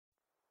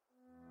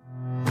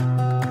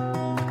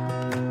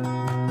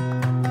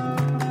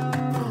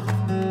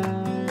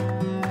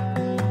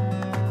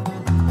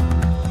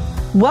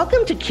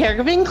Welcome to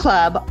Caregiving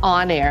Club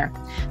On Air.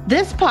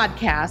 This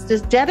podcast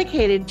is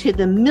dedicated to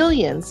the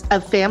millions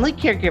of family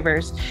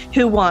caregivers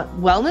who want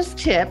wellness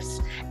tips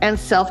and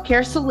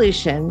self-care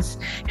solutions,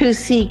 who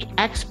seek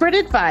expert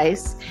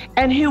advice,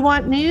 and who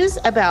want news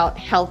about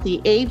healthy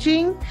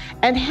aging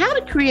and how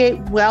to create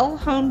well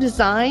home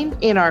design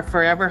in our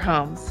forever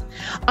homes.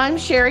 I'm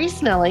Sherri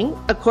Snelling,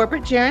 a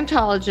corporate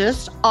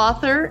gerontologist,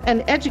 author,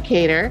 and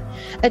educator,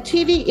 a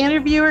TV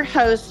interviewer,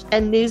 host,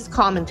 and news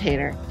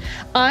commentator.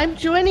 I'm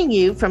joining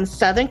you from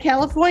Southern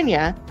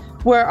California,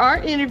 where our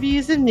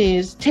interviews and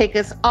news take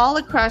us all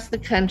across the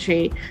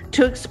country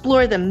to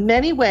explore the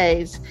many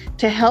ways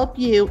to help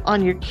you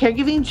on your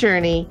caregiving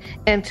journey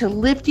and to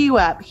lift you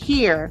up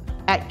here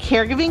at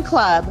Caregiving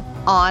Club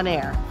On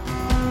Air.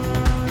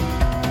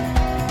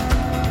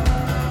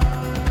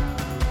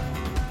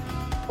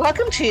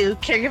 Welcome to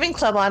Caregiving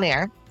Club On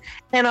Air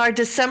and our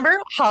December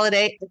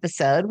holiday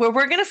episode, where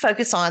we're going to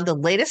focus on the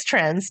latest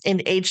trends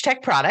in age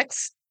tech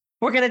products.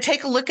 We're going to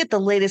take a look at the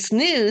latest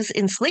news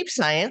in sleep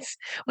science.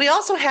 We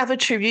also have a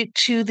tribute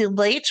to the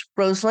late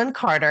Rosalynn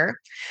Carter.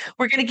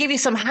 We're going to give you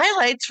some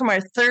highlights from our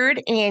third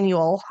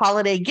annual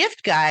holiday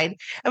gift guide.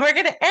 And we're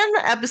going to end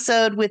the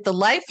episode with the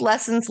life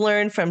lessons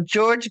learned from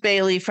George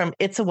Bailey from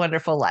It's a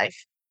Wonderful Life.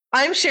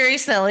 I'm Sherri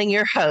Snelling,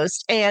 your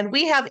host, and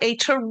we have a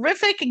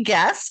terrific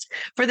guest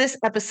for this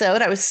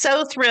episode. I was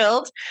so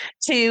thrilled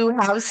to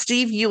have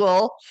Steve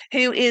Ewell,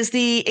 who is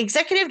the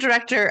executive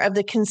director of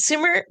the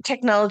Consumer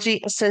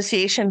Technology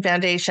Association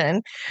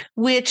Foundation,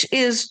 which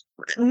is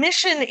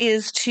mission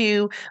is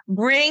to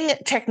bring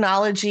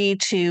technology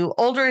to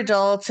older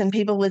adults and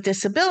people with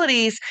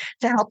disabilities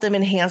to help them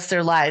enhance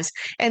their lives.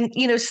 And,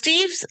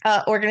 Steve's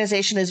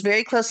organization is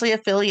very closely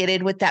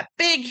affiliated with that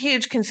big,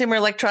 huge consumer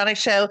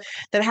electronics show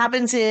that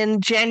happens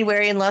in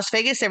January in Las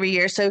Vegas every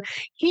year. So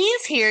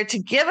he's here to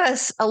give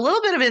us a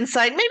little bit of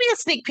insight, maybe a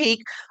sneak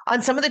peek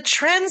on some of the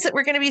trends that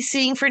we're going to be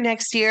seeing for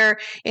next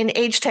year in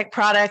age tech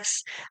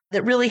products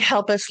that really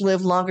help us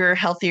live longer,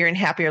 healthier, and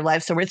happier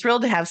lives. So we're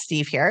thrilled to have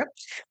Steve here.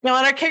 Now,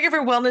 on our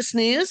Caregiver Wellness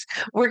News,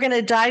 we're going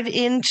to dive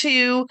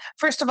into,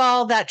 first of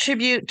all, that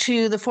tribute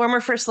to the former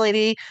First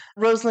Lady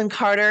Rosalynn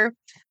Carter.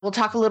 We'll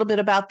talk a little bit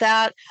about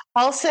that.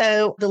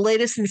 Also, the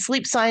latest in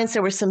sleep science.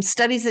 There were some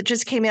studies that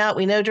just came out.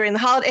 We know during the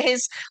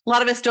holidays, a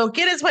lot of us don't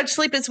get as much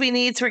sleep as we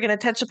need, so we're going to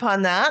touch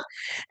upon that.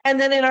 And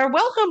then in our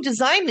Welcome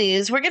Design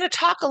News, we're going to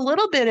talk a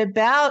little bit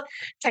about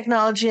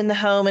technology in the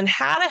home and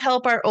how to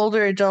help our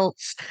older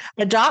adults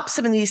adopt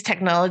some of these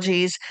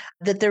technologies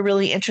that they're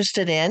really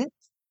interested in.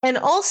 And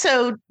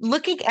also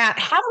looking at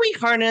how do we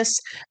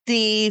harness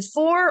the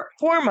 4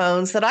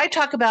 hormones that I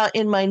talk about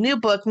in my new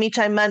book, Me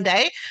Time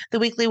Monday, the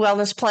weekly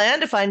wellness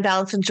plan to find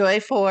balance and joy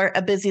for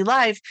a busy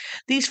life.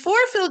 These 4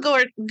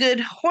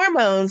 feel-good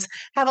hormones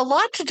have a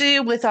lot to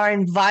do with our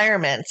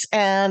environment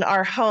and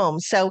our home.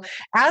 So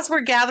as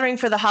we're gathering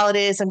for the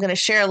holidays, I'm going to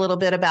share a little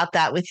bit about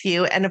that with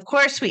you. And of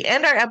course, we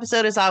end our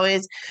episode, as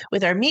always,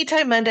 with our Me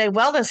Time Monday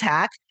wellness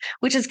hack,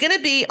 which is going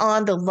to be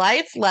on the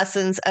life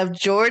lessons of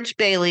George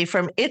Bailey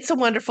from It's a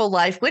Wonderful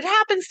Life, which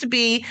happens to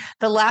be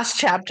the last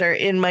chapter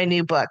in my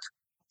new book.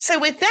 So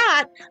with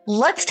that,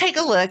 let's take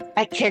a look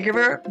at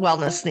Caregiver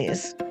Wellness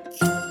News.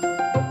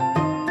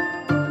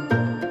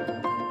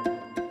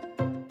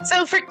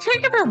 So for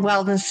Caregiver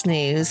Wellness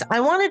News,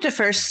 I wanted to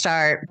first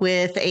start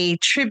with a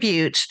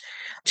tribute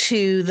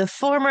to the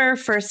former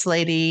First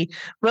Lady,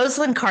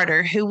 Rosalynn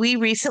Carter, who we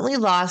recently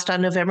lost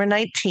on November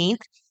 19th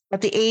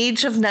at the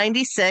age of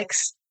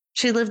 96.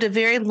 She lived a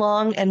very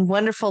long and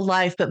wonderful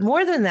life, but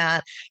more than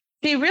that,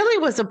 she really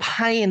was a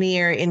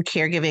pioneer in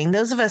caregiving.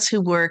 Those of us who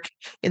work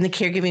in the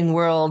caregiving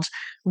world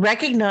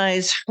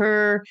recognize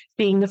her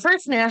being the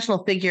first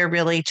national figure,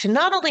 really, to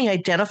not only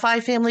identify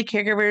family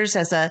caregivers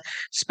as a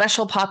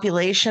special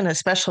population, a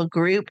special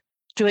group,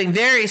 doing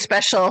very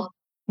special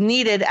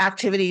needed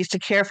activities to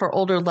care for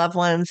older loved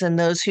ones and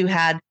those who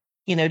had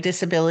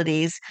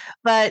disabilities.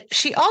 But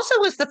she also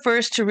was the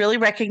first to really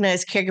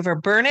recognize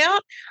caregiver burnout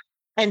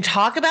and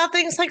talk about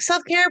things like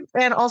self-care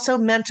and also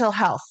mental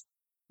health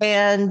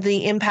and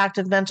the impact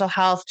of mental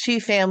health to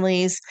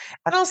families,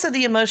 and also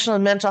the emotional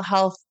and mental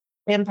health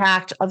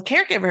impact of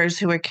caregivers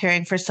who are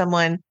caring for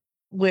someone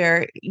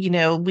where,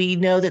 we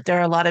know that there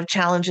are a lot of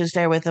challenges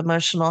there with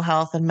emotional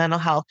health and mental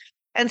health.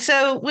 And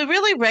so we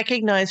really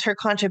recognize her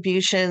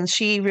contributions.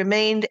 She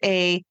remained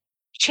a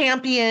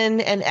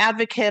champion and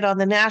advocate on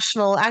the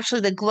national,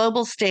 actually the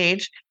global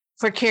stage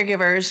for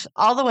caregivers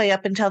all the way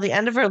up until the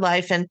end of her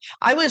life. And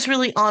I was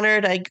really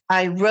honored.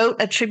 I wrote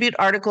a tribute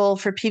article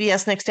for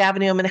PBS Next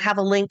Avenue. I'm going to have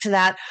a link to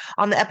that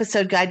on the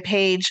episode guide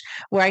page,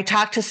 where I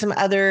talked to some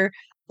other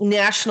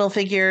national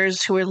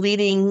figures who are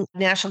leading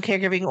national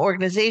caregiving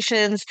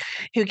organizations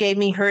who gave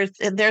me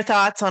their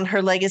thoughts on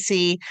her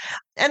legacy.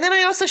 And then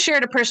I also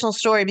shared a personal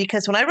story,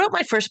 because when I wrote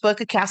my first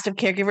book, A Cast of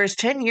Caregivers,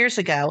 10 years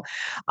ago,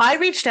 I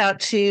reached out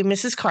to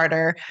Mrs.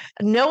 Carter,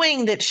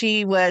 knowing that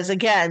she was,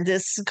 again,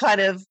 this kind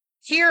of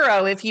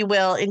hero, if you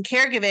will, in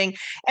caregiving.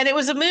 And it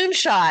was a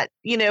moonshot.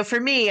 For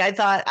me, I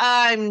thought,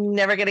 I'm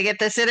never going to get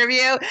this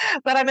interview,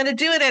 but I'm going to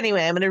do it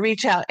anyway. I'm going to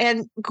reach out.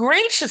 And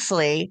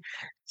graciously,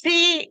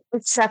 She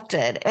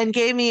accepted and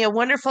gave me a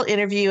wonderful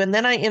interview. And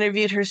then I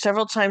interviewed her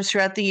several times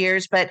throughout the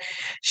years. But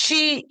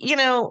she,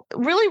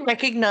 really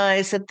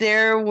recognized that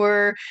there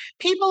were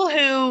people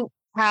who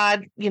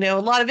had, a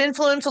lot of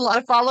influence, a lot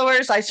of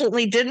followers. I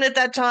certainly didn't at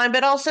that time,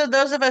 but also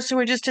those of us who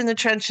were just in the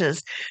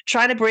trenches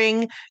trying to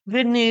bring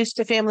good news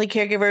to family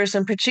caregivers.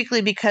 And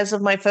particularly because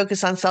of my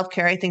focus on self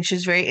care, I think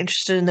she's very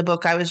interested in the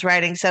book I was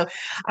writing. So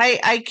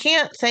I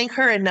can't thank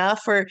her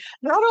enough for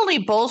not only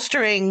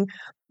bolstering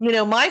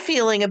my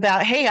feeling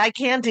about, hey, I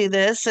can do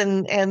this,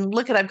 and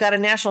look at, I've got a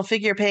national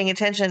figure paying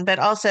attention, but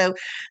also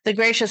the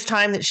gracious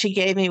time that she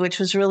gave me, which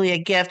was really a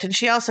gift. And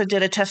she also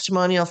did a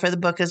testimonial for the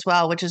book as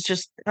well, which is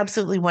just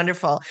absolutely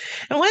wonderful.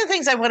 And one of the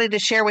things I wanted to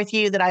share with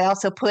you that I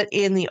also put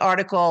in the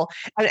article,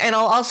 and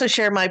I'll also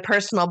share my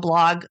personal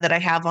blog that I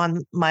have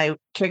on my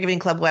Caregiving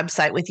Club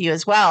website with you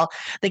as well,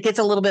 that gets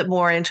a little bit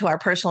more into our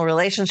personal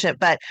relationship.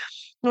 But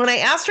when I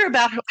asked her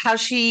about how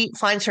she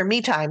finds her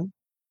me time,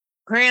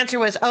 her answer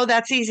was, oh,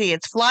 that's easy.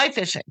 It's fly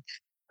fishing,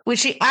 which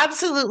she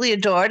absolutely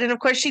adored. And of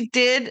course, she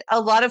did a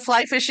lot of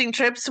fly fishing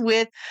trips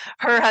with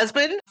her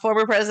husband,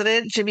 former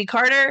President Jimmy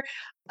Carter,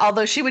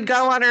 although she would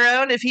go on her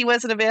own if he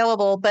wasn't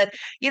available. But,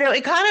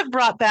 it kind of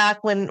brought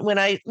back when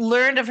I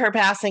learned of her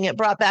passing, it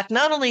brought back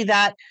not only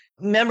that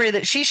memory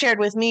that she shared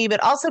with me,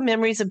 but also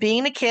memories of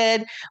being a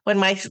kid when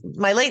my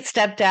late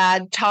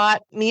stepdad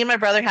taught me and my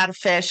brother how to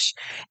fish.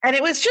 And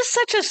it was just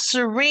such a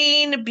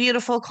serene,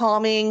 beautiful,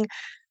 calming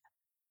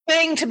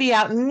thing to be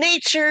out in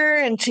nature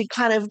and to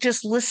kind of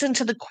just listen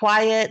to the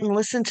quiet and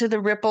listen to the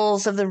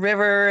ripples of the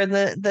river and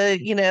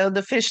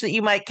the fish that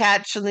you might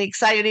catch and the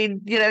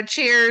exciting,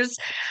 cheers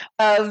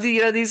of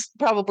these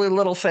probably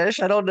little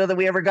fish. I don't know that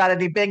we ever got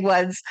any big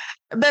ones,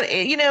 but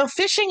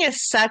fishing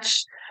is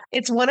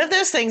it's one of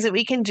those things that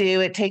we can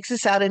do. It takes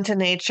us out into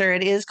nature.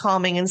 It is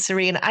calming and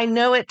serene. I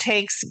know it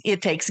takes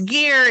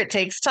gear, it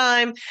takes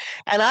time,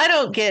 and I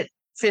don't get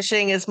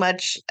fishing as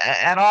much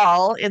at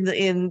all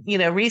in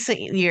recent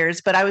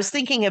years, but I was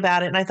thinking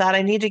about it and I thought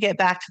I need to get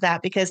back to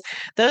that, because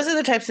those are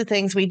the types of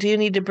things we do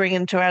need to bring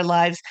into our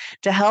lives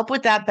to help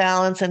with that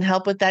balance and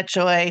help with that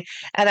joy.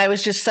 And I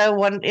was just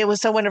it was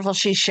so wonderful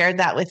she shared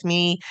that with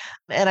me,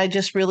 and I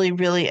just really,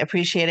 really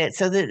appreciate it.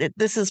 So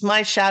this is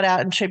my shout out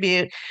and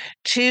tribute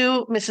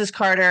to Mrs.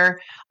 Carter.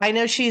 I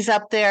know she's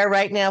up there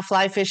right now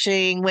fly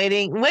fishing,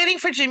 waiting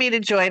for Jimmy to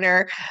join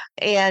her.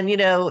 And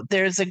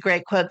there's a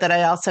great quote that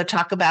I also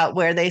talk about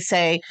where they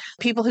say,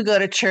 people who go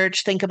to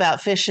church think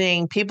about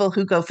fishing, people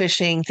who go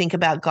fishing think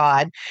about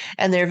God.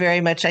 And they're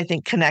very much, I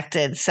think,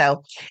 connected.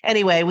 So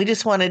anyway, we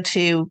just wanted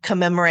to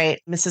commemorate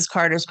Mrs.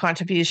 Carter's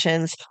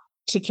contributions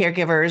to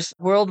caregivers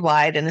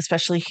worldwide, and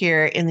especially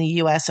here in the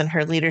U.S., and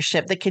her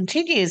leadership that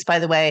continues, by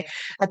the way,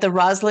 at the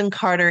Rosalynn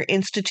Carter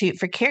Institute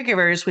for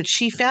Caregivers, which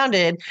she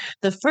founded,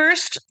 the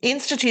first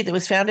institute that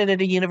was founded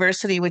at a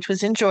university, which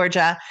was in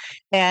Georgia.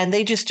 And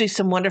they just do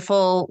some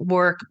wonderful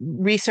work,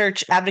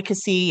 research,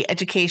 advocacy,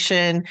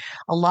 education,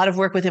 a lot of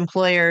work with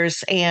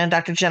employers. And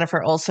Dr.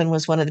 Jennifer Olson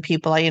was one of the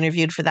people I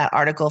interviewed for that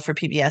article for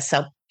PBS.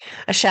 So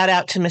a shout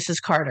out to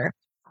Mrs. Carter.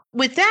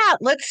 With that,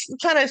 let's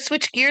kind of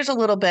switch gears a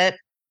little bit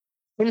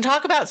and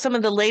talk about some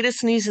of the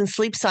latest news in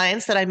sleep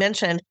science that I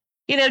mentioned.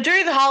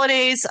 During the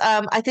holidays,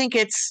 I think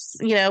it's,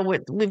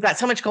 we've got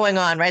so much going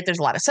on, right? There's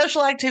a lot of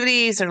social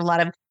activities. There's a lot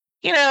of,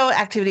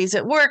 activities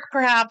at work,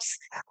 perhaps.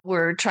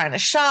 We're trying to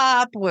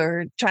shop.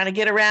 We're trying to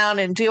get around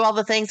and do all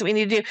the things that we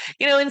need to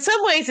do. In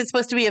some ways, it's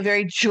supposed to be a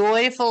very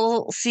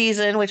joyful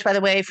season, which, by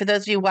the way, for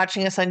those of you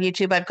watching us on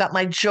YouTube, I've got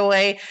my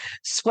Joy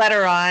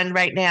sweater on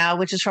right now,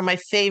 which is from my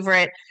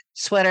favorite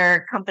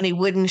sweater company,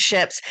 Wooden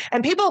Ships.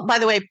 And people, by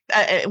the way,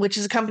 which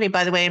is a company,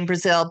 by the way, in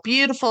Brazil,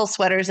 beautiful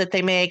sweaters that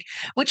they make,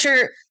 which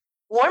are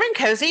warm and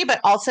cozy, but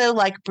also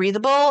like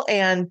breathable.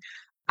 And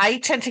I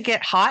tend to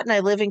get hot, and I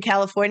live in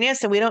California,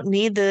 so we don't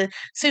need the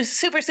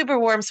super, super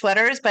warm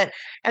sweaters. And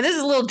this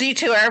is a little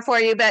detour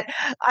for you, but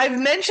I've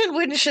mentioned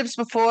Wooden Ships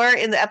before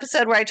in the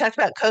episode where I talked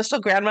about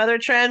coastal grandmother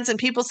trends, and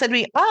people said to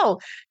me, oh,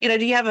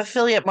 do you have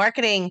affiliate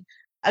marketing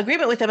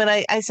agreement with them? And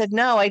I said,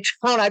 no, I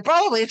don't. I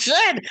probably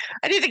should.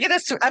 I need to get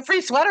a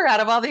free sweater out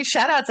of all these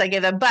shout outs I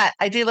give them. But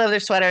I do love their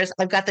sweaters.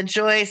 I've got the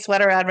Joy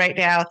sweater on right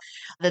now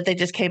that they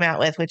just came out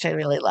with, which I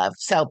really love.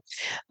 So,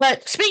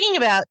 but speaking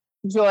about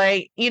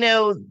joy,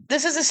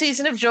 this is a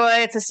season of joy.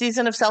 It's a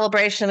season of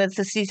celebration. It's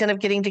a season of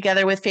getting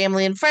together with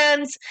family and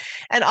friends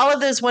and all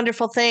of those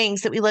wonderful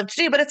things that we love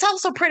to do. But it's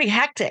also pretty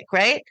hectic,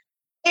 right?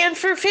 And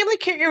for family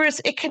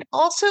caregivers, it can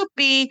also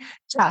be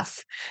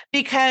tough,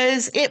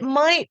 because it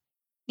might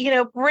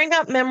bring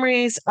up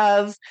memories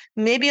of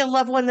maybe a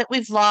loved one that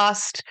we've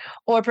lost,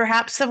 or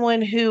perhaps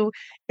someone who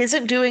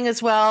isn't doing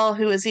as well,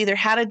 who has either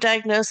had a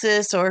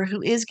diagnosis or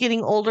who is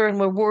getting older, and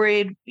we're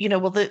worried,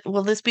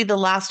 will this be the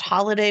last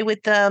holiday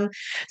with them?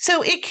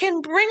 So it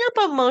can bring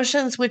up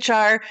emotions which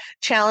are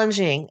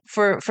challenging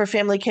for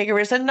family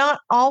caregivers and not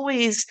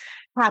always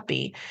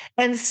happy.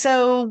 And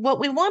so what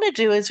we want to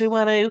do is we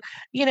want to,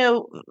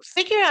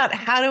 figure out,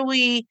 how do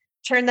we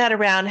turn that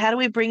around? How do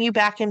we bring you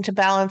back into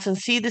balance and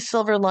see the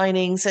silver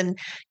linings and,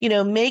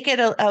 make it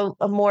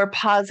a more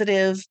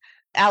positive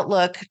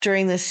outlook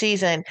during this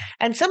season.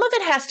 And some of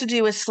it has to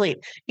do with sleep.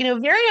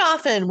 Very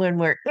often when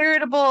we're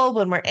irritable,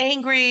 when we're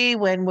angry,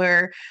 when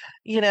we're,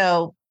 you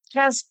know,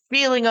 just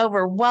feeling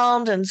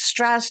overwhelmed and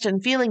stressed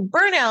and feeling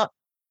burnout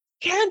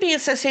can be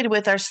associated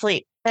with our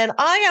sleep. And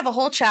I have a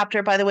whole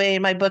chapter, by the way,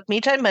 in my book,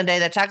 Me Time Monday,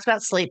 that talks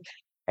about sleep.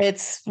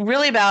 It's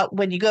really about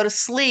when you go to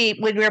sleep,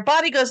 when your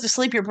body goes to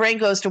sleep, your brain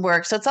goes to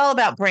work. So it's all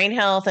about brain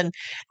health and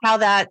how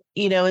that,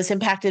 is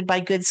impacted by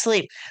good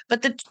sleep.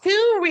 But the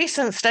two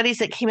recent studies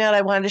that came out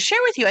I wanted to share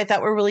with you, I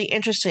thought were really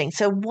interesting.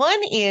 So one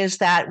is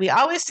that we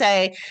always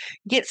say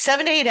get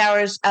 7 to 8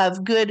 hours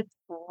of good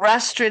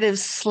restorative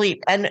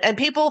sleep. And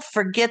people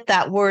forget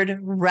that word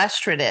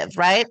restorative,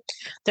 right?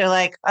 They're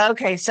like,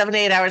 okay, 7 to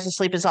 8 hours of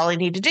sleep is all I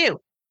need to do.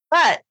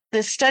 But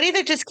the study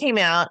that just came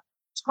out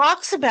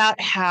talks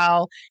about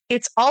how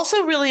it's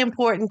also really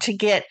important to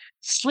get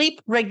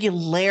sleep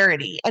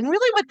regularity. And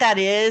really what that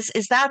is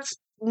that's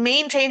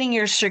maintaining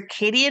your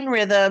circadian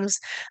rhythms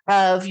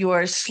of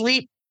your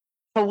sleep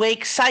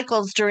awake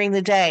cycles during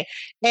the day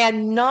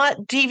and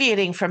not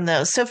deviating from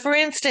those. So, for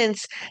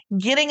instance,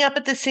 getting up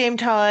at the same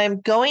time,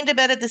 going to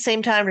bed at the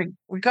same time,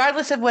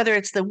 regardless of whether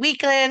it's the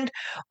weekend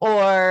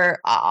or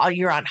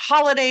you're on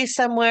holiday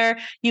somewhere,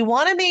 you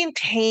want to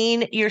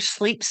maintain your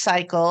sleep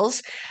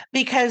cycles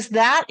because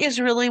that is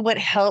really what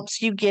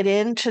helps you get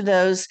into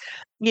those.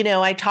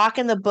 I talk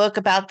in the book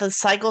about the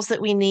cycles that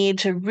we need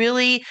to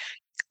really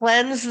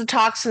cleanse the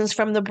toxins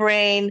from the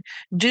brain,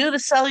 do the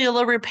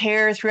cellular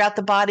repair throughout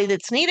the body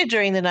that's needed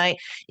during the night.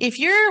 If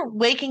you're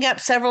waking up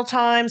several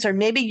times, or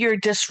maybe you're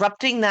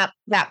disrupting that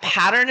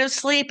pattern of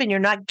sleep and you're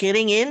not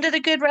getting into the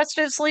good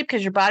restorative sleep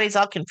because your body's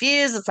all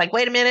confused, it's like,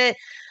 wait a minute,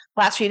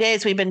 last few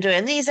days we've been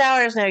doing these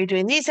hours, now you're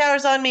doing these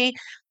hours on me.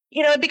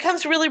 It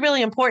becomes really,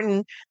 really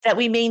important that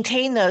we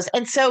maintain those.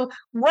 And so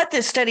what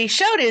this study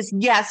showed is,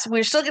 yes,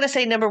 we're still going to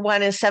say number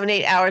one is 7 to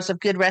 8 hours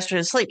of good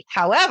restorative sleep.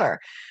 However,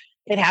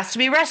 it has to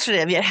be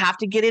restorative. You have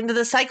to get into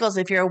the cycles.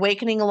 If you're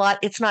awakening a lot,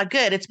 it's not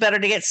good. It's better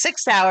to get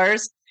 6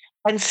 hours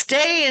and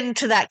stay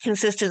into that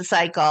consistent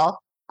cycle.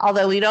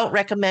 Although we don't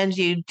recommend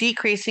you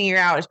decreasing your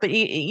hours, but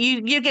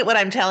you get what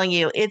I'm telling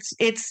you. It's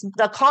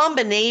the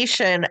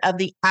combination of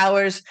the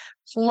hours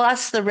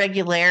plus the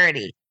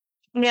regularity.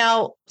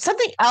 Now,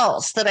 something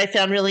else that I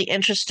found really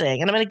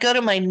interesting, and I'm going to go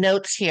to my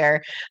notes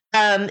here.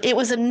 It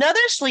was another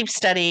sleep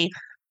study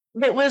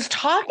that was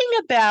talking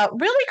about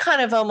really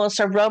kind of almost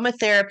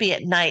aromatherapy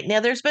at night. Now,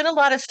 there's been a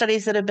lot of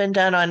studies that have been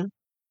done on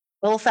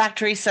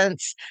olfactory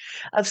sense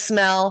of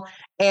smell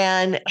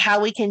and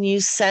how we can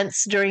use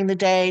scents during the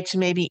day to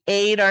maybe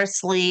aid our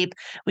sleep.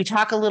 We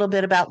talk a little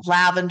bit about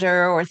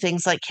lavender or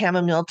things like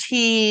chamomile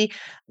tea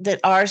that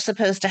are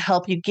supposed to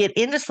help you get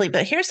into sleep.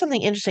 But here's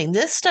something interesting.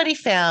 This study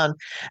found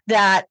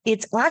that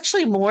it's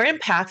actually more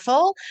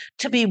impactful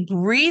to be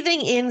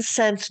breathing in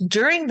scents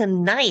during the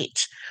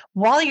night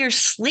while you're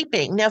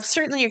sleeping. Now,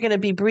 certainly you're going to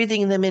be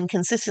breathing them in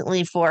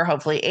consistently for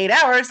hopefully 8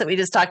 hours that we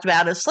just talked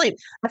about of sleep.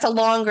 That's a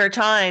longer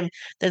time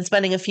than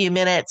spending a few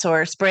minutes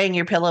or spraying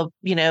your pillow,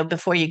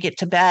 before you get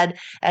to bed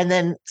and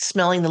then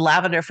smelling the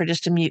lavender for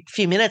just a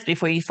few minutes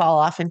before you fall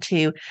off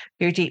into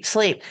your deep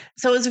sleep.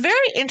 So it was a very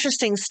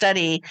interesting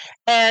study.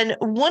 And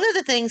one of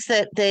the things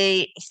that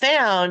they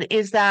found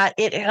is that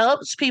it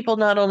helps people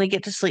not only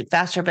get to sleep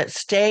faster, but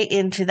stay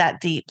into that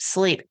deep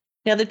sleep.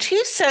 Now, the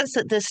two scents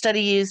that this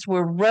study used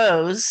were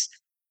rose,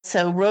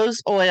 so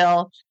rose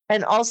oil,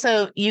 and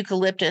also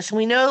eucalyptus. And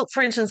we know,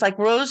 for instance, like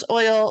rose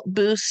oil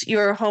boosts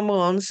your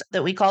hormones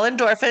that we call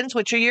endorphins,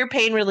 which are your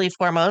pain relief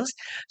hormones.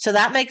 So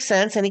that makes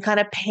sense. Any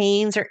kind of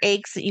pains or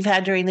aches that you've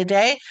had during the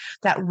day,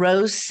 that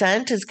rose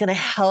scent is going to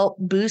help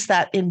boost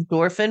that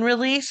endorphin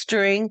release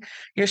during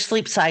your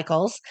sleep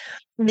cycles.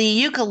 The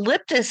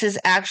eucalyptus is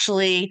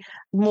actually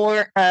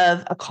more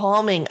of a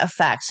calming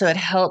effect. So it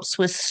helps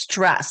with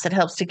stress. It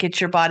helps to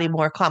get your body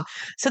more calm.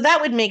 So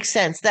that would make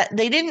sense. That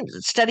they didn't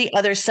study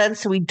other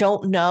scents, so we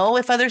don't know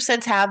if other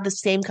scents have the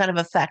same kind of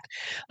effect.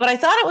 But I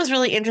thought it was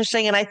really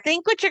interesting. And I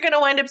think what you're going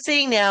to wind up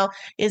seeing now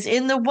is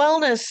in the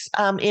wellness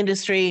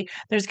industry,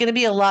 there's going to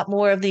be a lot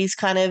more of these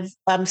kind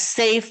of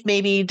safe,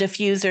 maybe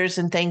diffusers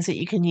and things that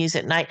you can use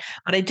at night.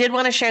 But I did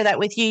want to share that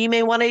with you. You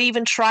may want to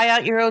even try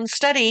out your own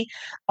study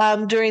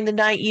during the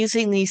night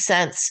using these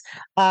scents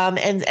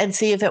and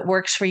see if it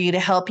works for you to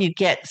help you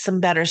get some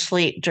better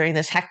sleep during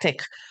this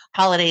hectic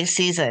holiday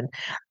season.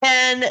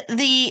 And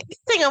the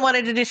thing I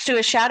wanted to just do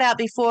a shout out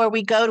before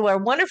we go to our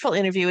wonderful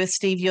interview with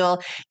Steve Ewell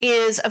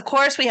is, of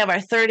course, we have our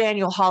third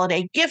annual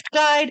holiday gift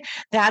guide.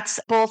 That's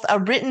both a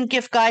written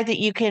gift guide that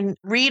you can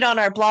read on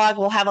our blog.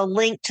 We'll have a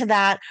link to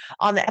that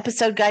on the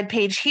episode guide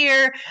page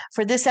here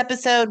for this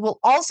episode. We'll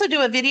also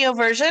do a video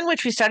version,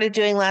 which we started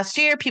doing last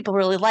year. People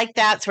really like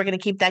that, so we're going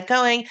to keep that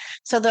going.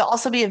 So there'll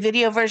also be a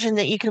video version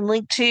that you can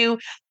link to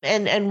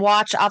and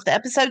watch off the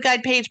episode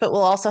guide page, but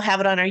we'll also have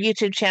it on our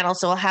YouTube channel.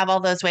 So we'll have all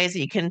those ways that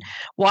you can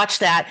watch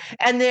that.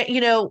 And then,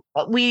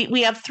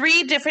 we have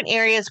three different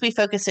areas we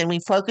focus in. We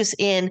focus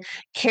in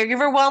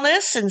caregiver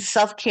wellness and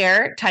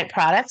self-care type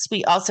products.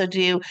 We also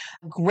do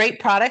great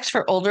products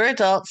for older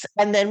adults,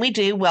 and then we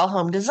do well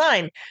home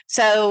design.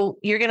 So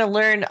you're going to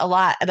learn a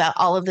lot about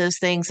all of those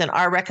things and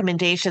our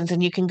recommendations.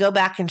 And you can go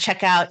back and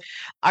check out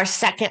our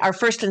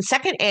first and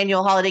second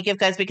annual holiday gift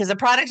guides, because the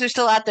products are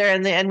still out there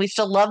and we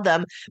still love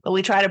them, but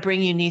we try to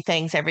bring you new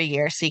things every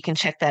year. So you can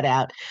check that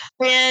out.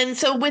 And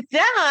so with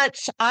that,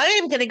 I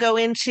am going to go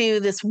into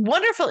this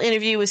wonderful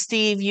interview with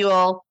Steve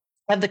Ewell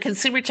of the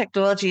Consumer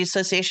Technology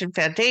Association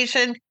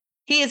Foundation.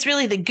 He is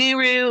really the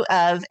guru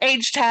of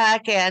age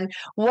tech and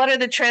what are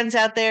the trends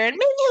out there. And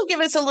maybe he'll give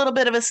us a little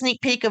bit of a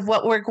sneak peek of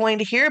what we're going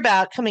to hear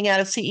about coming out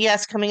of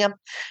CES coming up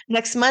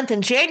next month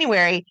in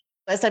January.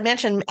 As I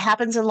mentioned,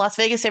 happens in Las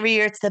Vegas every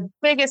year. It's the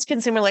biggest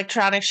consumer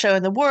electronics show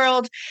in the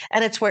world,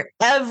 and it's where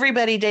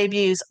everybody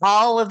debuts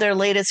all of their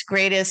latest,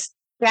 greatest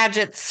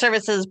gadgets,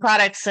 services,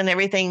 products, and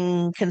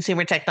everything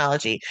consumer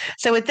technology.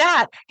 So with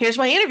that, here's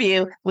my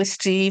interview with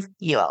Steve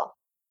Ewell.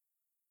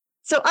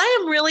 So I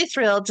am really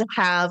thrilled to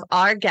have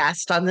our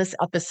guest on this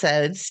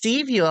episode,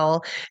 Steve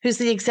Ewell, who's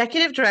the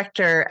executive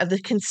director of the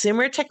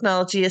Consumer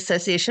Technology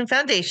Association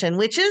Foundation,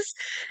 which is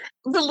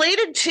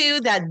related to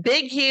that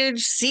big,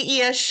 huge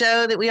CES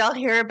show that we all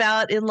hear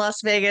about in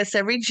Las Vegas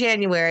every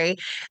January.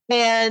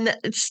 And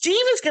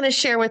Steve is going to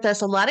share with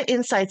us a lot of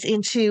insights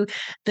into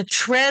the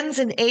trends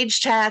in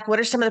age tech. What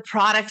are some of the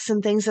products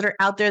and things that are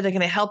out there that are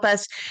going to help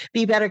us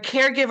be better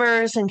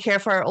caregivers and care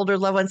for our older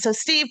loved ones? So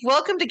Steve,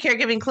 welcome to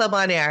Caregiving Club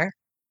On Air.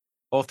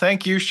 Well,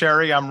 thank you,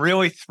 Sherri. I'm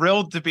really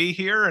thrilled to be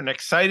here and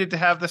excited to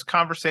have this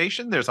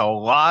conversation. There's a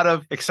lot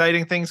of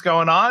exciting things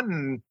going on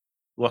and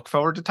look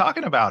forward to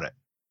talking about it.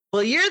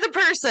 Well, you're the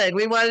person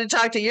we wanted to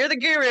talk to. You're the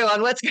guru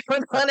on what's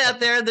going on out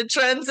there, the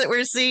trends that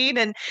we're seeing.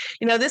 And,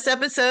 this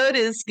episode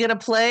is going to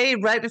play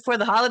right before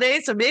the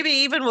holidays. So maybe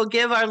even we'll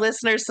give our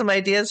listeners some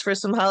ideas for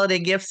some holiday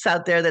gifts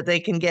out there that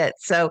they can get.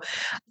 So,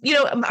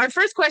 our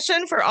first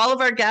question for all of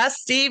our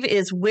guests, Steve,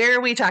 is where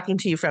are we talking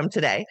to you from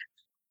today?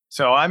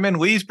 So I'm in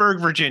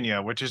Leesburg,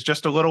 Virginia, which is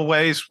just a little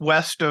ways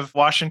west of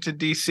Washington,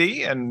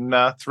 D.C., and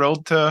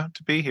thrilled to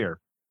be here.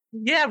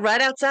 Yeah,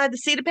 right outside the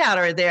seat of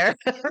powder there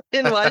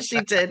in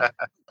Washington.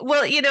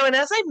 Well, and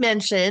as I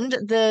mentioned,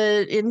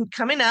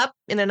 coming up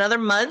in another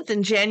month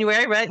in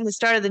January, right in the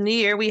start of the new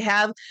year,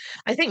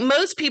 I think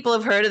most people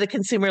have heard of the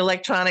Consumer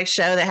Electronics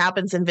Show that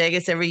happens in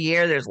Vegas every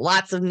year. There's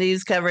lots of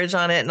news coverage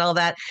on it and all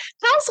that.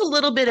 Tell us a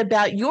little bit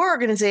about your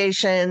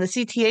organization, the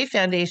CTA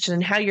Foundation,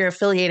 and how you're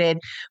affiliated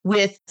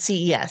with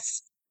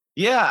CES.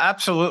 Yeah,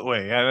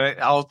 absolutely.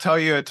 And I'll tell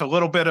you, it's a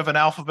little bit of an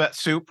alphabet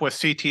soup with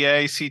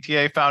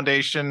CTA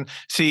Foundation,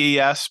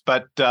 CES,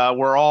 but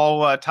we're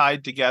all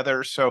tied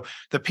together. So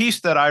the piece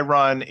that I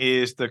run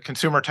is the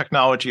Consumer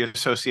Technology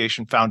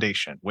Association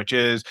Foundation, which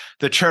is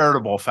the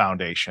charitable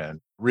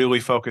foundation, really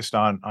focused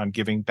on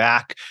giving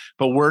back.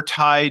 But we're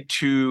tied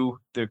to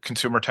the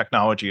Consumer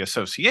Technology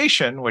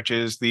Association, which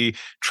is the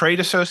trade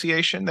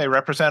association. They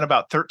represent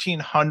about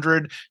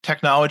 1,300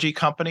 technology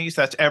companies.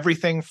 That's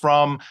everything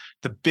from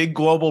the big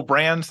global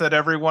brands that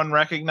everyone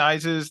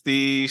recognizes,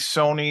 the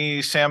Sony,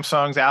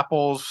 Samsungs,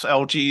 Apples,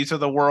 LGs of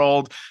the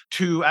world,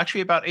 to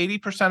actually about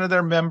 80% of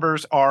their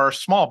members are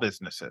small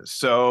businesses.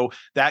 So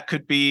that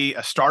could be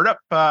a startup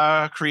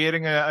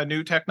creating a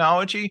new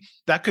technology.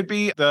 That could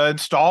be the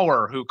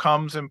installer who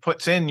comes and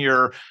puts in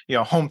your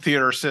home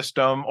theater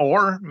system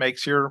or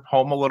makes your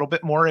home a little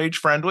bit more age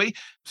friendly.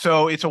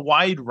 So it's a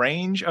wide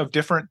range of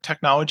different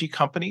technology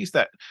companies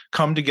that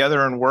come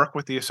together and work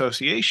with the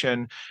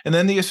association. And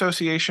then the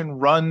association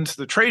runs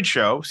the trade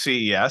show,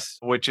 CES,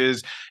 which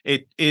is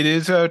it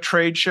is a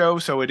trade show.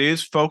 So it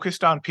is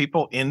focused on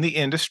people in the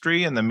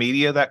industry and the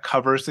media that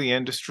covers the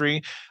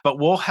industry. But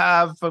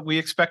we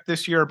expect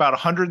this year about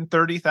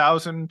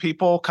 130,000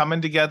 people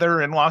coming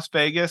together in Las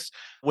Vegas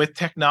with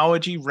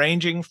technology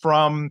ranging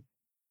from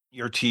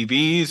your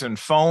TVs and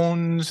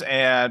phones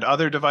and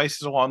other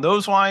devices along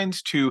those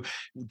lines to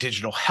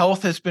digital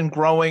health has been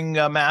growing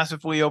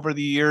massively over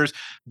the years.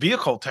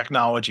 Vehicle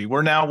technology.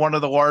 We're now one of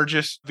the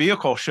largest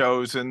vehicle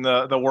shows in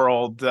the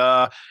world,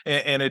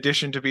 in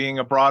addition to being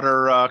a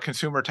broader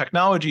consumer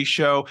technology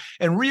show.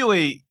 And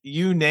really,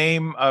 you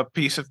name a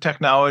piece of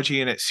technology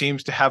and it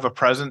seems to have a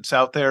presence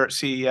out there at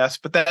CES.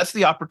 But that's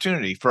the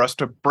opportunity for us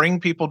to bring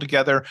people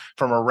together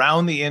from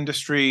around the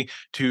industry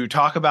to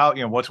talk about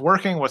what's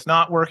working, what's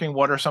not working,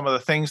 what are some of the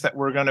things that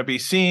we're going to be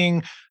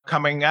seeing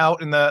coming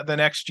out in the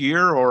next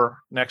year or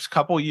next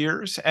couple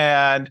years.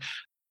 And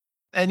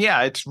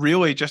yeah, it's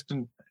really just,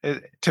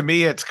 to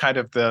me, it's kind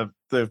of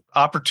the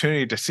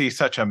opportunity to see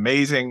such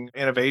amazing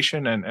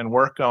innovation and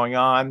work going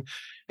on.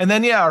 And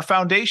then, our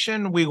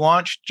foundation, we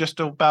launched just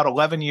about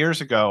 11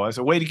 years ago as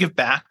a way to give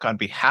back on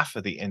behalf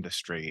of the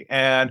industry.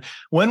 And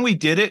when we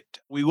did it,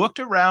 we looked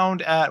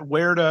around at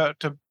where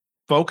to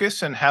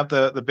focus and have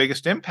the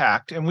biggest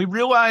impact. And we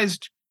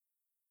realized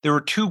there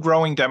were two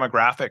growing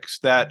demographics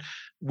that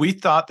we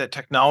thought that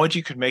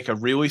technology could make a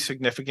really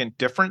significant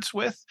difference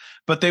with,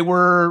 but they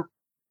were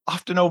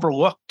often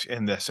overlooked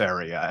in this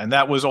area, and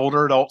that was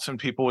older adults and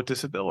people with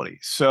disabilities.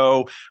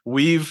 So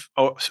we've,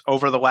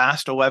 over the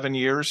last 11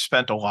 years,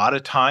 spent a lot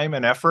of time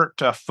and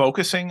effort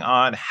focusing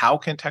on how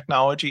can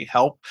technology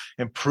help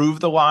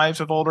improve the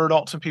lives of older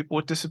adults and people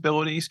with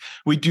disabilities.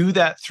 We do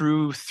that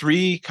through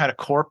three kind of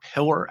core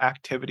pillar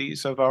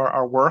activities of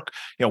our work.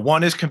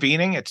 One is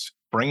convening. It's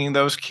bringing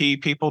those key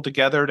people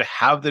together to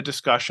have the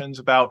discussions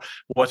about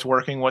what's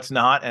working, what's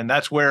not. And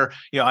that's where,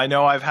 I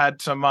know I've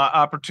had some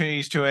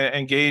opportunities to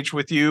engage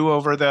with you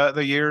over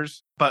the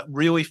years, but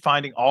really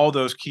finding all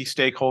those key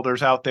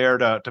stakeholders out there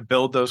to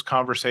build those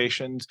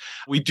conversations.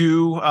 We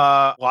do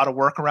a lot of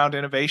work around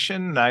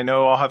innovation. And I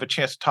know I'll have a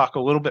chance to talk a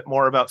little bit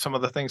more about some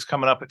of the things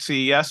coming up at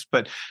CES,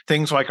 but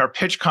things like our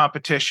pitch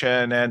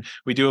competition, and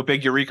we do a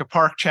big Eureka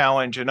Park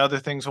challenge and other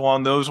things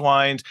along those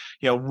lines,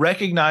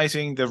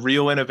 recognizing the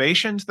real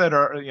innovations that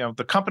are,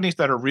 the companies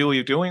that are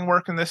really doing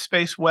work in this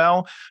space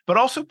well, but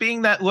also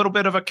being that little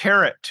bit of a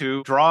carrot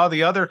to draw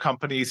the other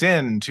companies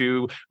in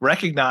to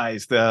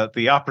recognize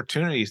the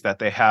opportunities that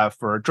they have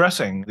for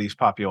addressing these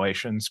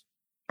populations.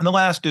 And the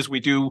last is we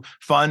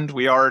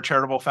are a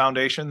charitable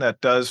foundation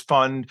that does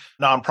fund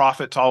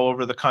nonprofits all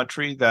over the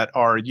country that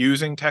are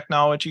using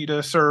technology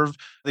to serve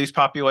these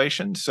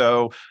populations.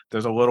 So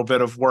there's a little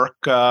bit of work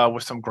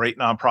with some great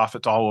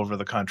nonprofits all over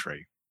the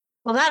country.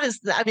 Well,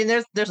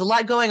 there's a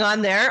lot going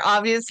on there,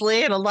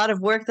 obviously, and a lot of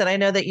work that I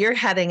know that you're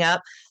heading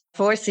up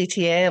for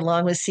CTA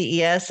along with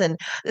CES. And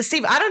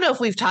Steve, I don't know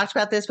if we've talked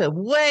about this, but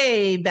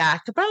way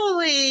back,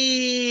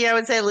 probably, I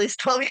would say at least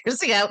 12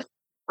 years ago,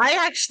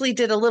 I actually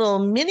did a little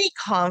mini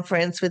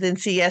conference within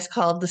CES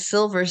called the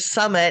Silver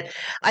Summit.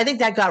 I think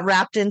that got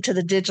wrapped into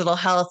the digital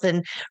health.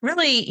 And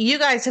really, you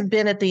guys have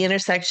been at the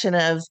intersection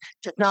of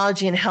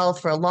technology and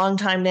health for a long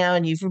time now,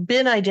 and you've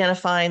been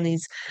identifying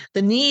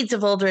the needs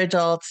of older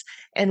adults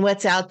and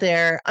what's out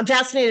there. I'm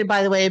fascinated,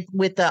 by the way,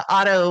 with the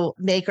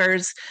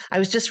automakers. I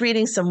was just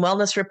reading some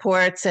wellness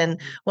reports,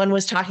 and one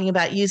was talking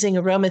about using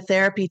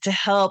aromatherapy to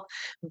help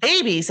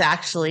babies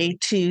actually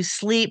to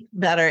sleep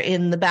better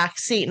in the back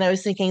seat. And I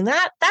was thinking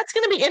that's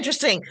going to be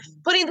interesting,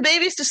 putting the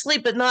babies to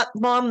sleep, but not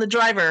mom, the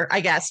driver,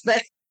 I guess.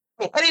 But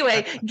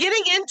anyway,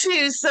 getting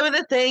into some of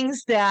the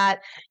things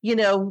that,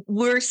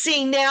 we're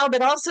seeing now,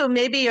 but also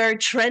maybe are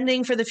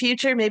trending for the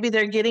future. Maybe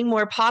they're getting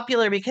more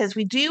popular because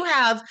we do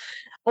have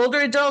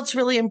older adults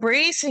really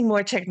embracing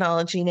more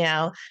technology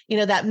now.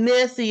 That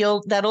myth,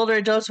 that older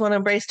adults want to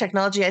embrace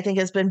technology, I think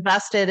has been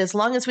busted. As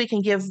long as we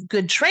can give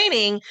good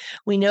training,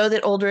 we know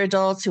that older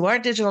adults who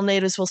aren't digital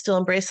natives will still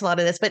embrace a lot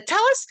of this. But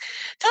tell us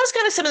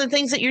kind of some of the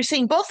things that you're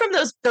seeing, both from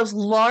those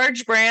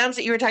large brands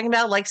that you were talking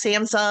about, like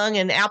Samsung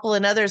and Apple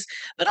and others,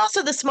 but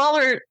also the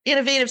smaller,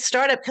 innovative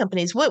startup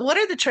companies. What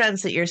are the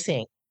trends that you're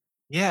seeing?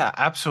 Yeah,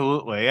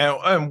 absolutely.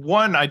 And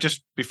one,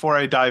 before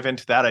I dive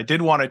into that, I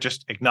did want to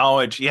just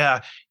acknowledge,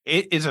 it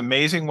is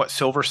amazing what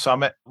Silver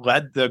Summit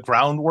led the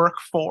groundwork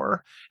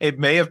for. It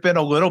may have been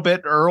a little bit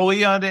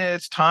early on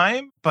its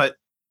time, but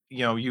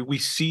we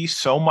see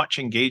so much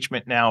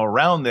engagement now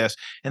around this,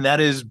 and that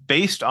is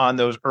based on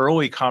those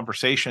early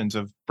conversations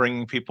of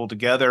bringing people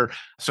together.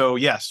 So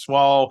yes,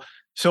 while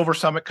Silver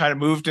Summit kind of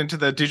moved into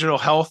the Digital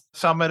Health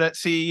Summit at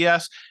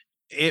CES,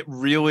 it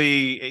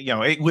really,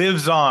 it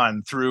lives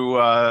on through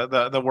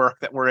the work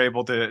that we're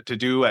able to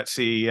do at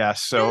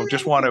CES. So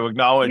just want to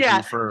acknowledge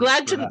you for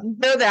glad to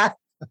know that.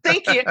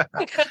 Thank you.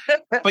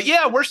 But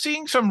yeah, we're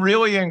seeing some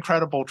really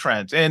incredible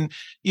trends. And,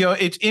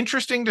 it's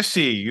interesting to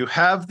see. You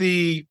have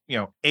the,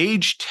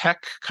 age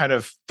tech kind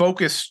of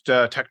focused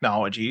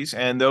technologies,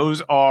 and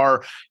those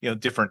are,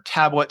 different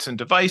tablets and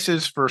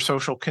devices for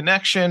social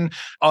connection,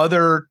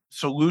 other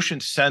solution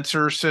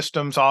sensor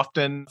systems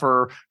often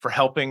for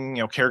helping,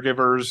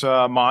 caregivers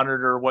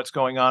monitor what's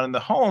going on in the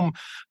home.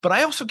 But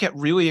I also get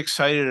really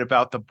excited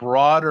about the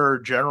broader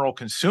general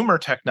consumer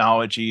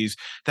technologies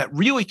that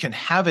really can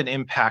have an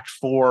impact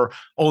for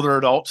older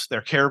adults,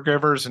 their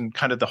caregivers, and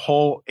kind of the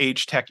whole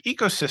age tech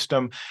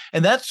ecosystem.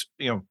 And that's,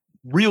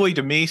 really,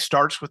 to me,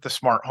 starts with the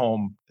smart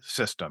home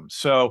system.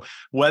 So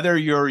whether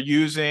you're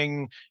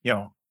using,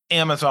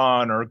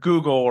 Amazon or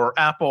Google or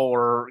Apple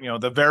or,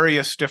 the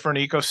various different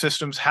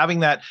ecosystems, having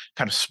that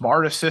kind of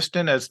smart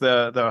assistant as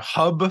the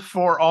hub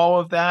for all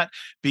of that,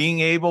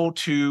 being able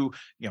to,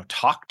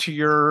 talk to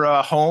your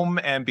home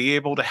and be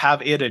able to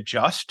have it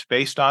adjust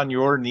based on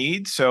your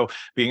needs. So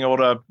being able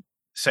to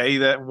say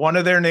that one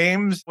of their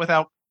names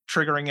without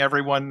triggering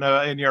everyone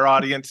in your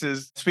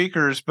audience's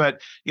speakers,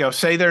 but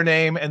say their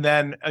name and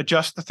then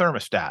adjust the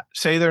thermostat,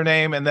 say their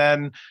name and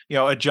then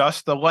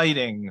adjust the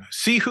lighting,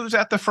 see who's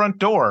at the front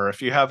door if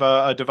you have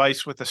a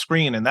device with a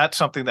screen. And that's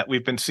something that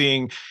we've been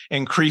seeing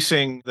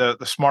increasing. The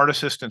smart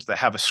assistants that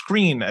have a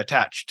screen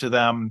attached to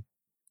them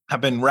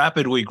have been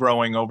rapidly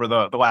growing over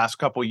the last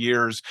couple of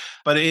years.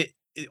 But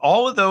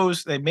all of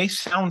those, they may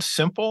sound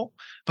simple,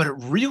 but it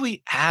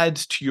really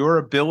adds to your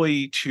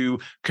ability to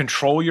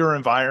control your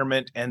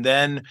environment and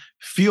then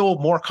feel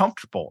more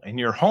comfortable in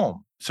your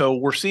home. So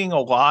we're seeing a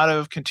lot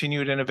of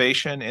continued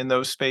innovation in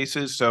those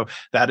spaces. So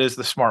that is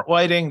the smart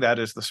lighting, that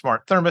is the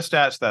smart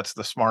thermostats, that's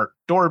the smart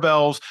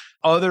doorbells,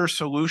 other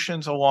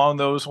solutions along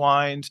those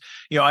lines.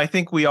 I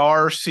think we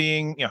are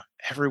seeing,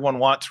 everyone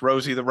wants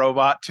Rosie the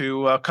robot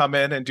to come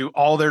in and do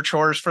all their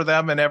chores for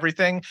them and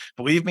everything.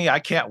 Believe me, I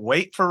can't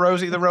wait for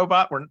Rosie the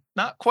robot. We're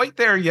not quite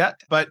there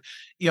yet, but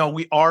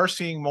we are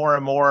seeing more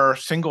and more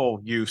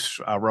single-use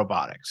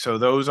robotics. So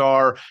those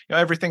are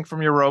everything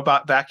from your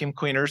robot vacuum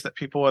cleaners that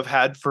people have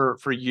had for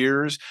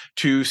years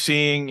to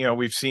seeing,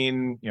 we've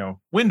seen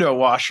window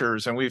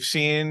washers, and we've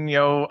seen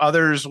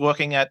others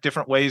looking at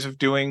different ways of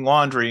doing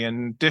laundry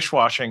and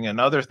dishwashing and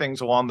other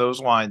things along those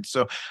lines.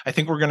 So I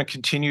think we're going to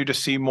continue to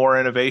see more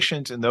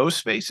innovations in those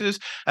spaces,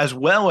 as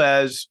well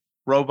as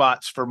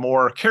robots for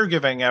more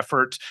caregiving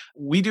efforts.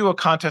 We do a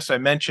contest I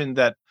mentioned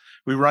that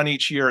we run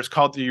each year. It's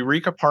called the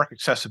Eureka Park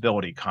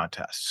Accessibility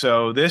Contest.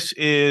 So this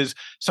is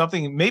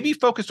something maybe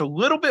focused a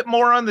little bit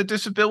more on the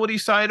disability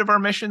side of our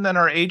mission than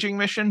our aging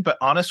mission, but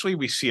honestly,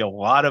 we see a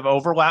lot of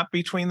overlap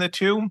between the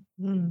two.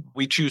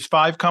 We choose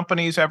 5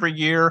 companies every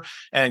year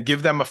and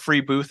give them a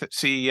free booth at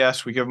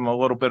CES. We give them a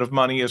little bit of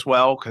money as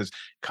well because it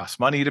costs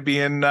money to be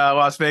in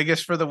Las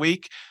Vegas for the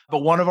week. But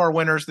one of our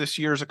winners this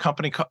year is a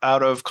company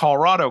out of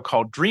Colorado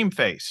called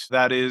DreamFace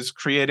that is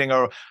creating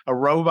a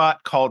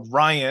robot called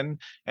Ryan.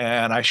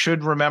 And I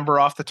should remember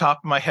off the top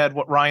of my head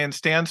what Ryan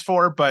stands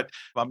for, but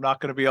I'm not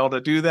going to be able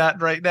to do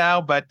that right now.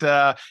 But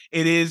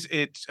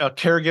it's a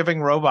caregiving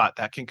robot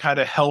that can kind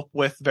of help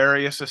with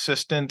various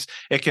assistants.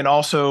 It can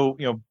also,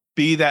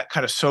 be that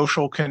kind of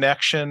social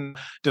connection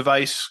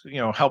device,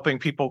 helping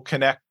people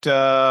connect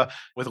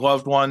with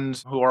loved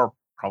ones who are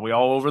probably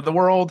all over the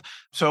world.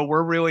 So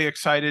we're really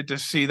excited to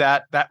see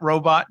that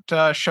robot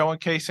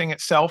showcasing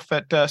itself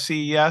at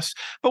CES.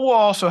 But we'll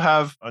also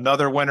have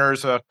another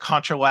winners,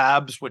 Concha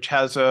Labs, which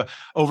has a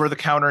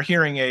over-the-counter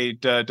hearing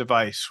aid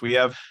device. We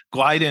have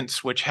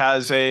Glidance, which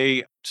has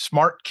a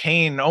smart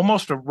cane,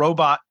 almost a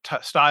robot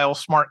style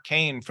smart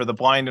cane for the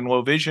blind and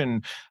low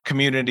vision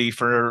community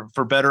for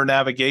better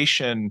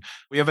navigation.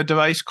 We have a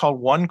device called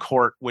One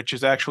Court, which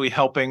is actually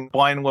helping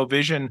blind and low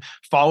vision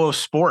follow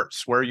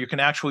sports, where you can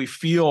actually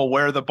feel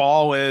where the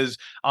ball is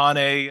on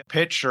a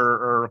pitch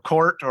or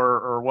court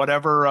or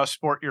whatever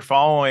sport you're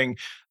following.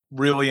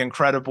 Really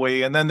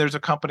incredibly. And then there's a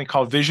company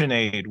called Vision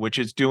Aid, which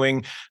is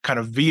doing kind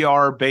of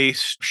VR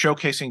based,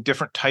 showcasing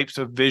different types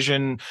of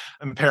vision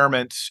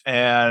impairments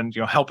and,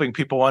 helping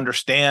people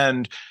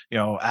understand,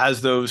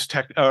 as those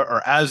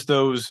as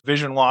those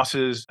vision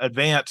losses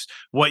advance,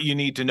 what you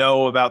need to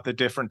know about the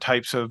different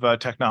types of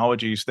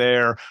technologies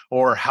there,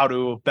 or how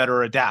to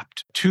better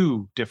adapt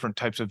to different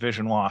types of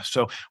vision loss.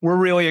 So we're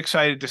really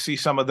excited to see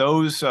some of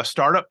those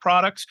startup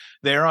products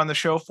there on the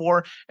show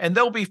floor. And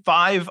there'll be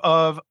 5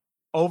 of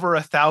over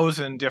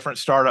 1,000 different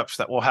startups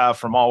that we'll have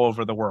from all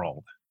over the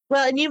world.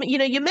 Well, and you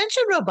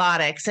mentioned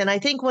robotics, and I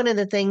think one of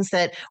the things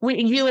that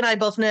you and I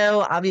both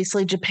know,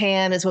 obviously,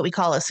 Japan is what we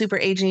call a super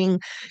aging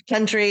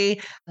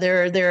country.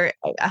 They're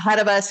ahead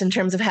of us in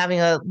terms of having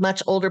a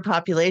much older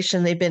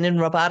population. They've been in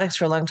robotics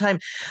for a long time.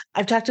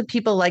 I've talked to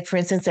people like, for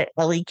instance, at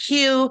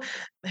LEQ,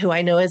 who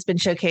I know has been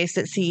showcased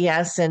at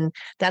CES, and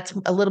that's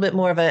a little bit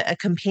more of a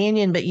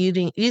companion, but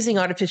using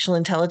artificial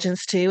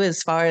intelligence too,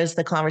 as far as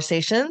the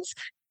conversations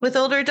with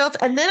older adults.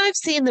 And then I've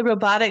seen the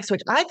robotics,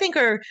 which I think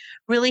are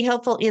really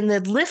helpful in the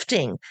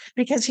lifting,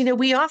 because,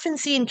 we often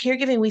see in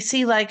caregiving, we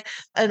see like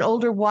an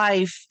older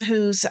wife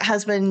whose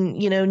husband,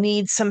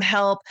 needs some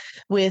help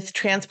with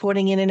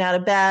transporting in and out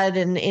of bed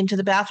and into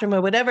the bathroom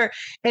or whatever.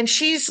 And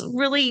she's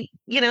really,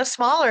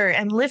 smaller,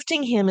 and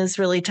lifting him is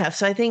really tough.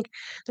 So I think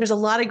there's a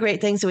lot of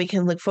great things that we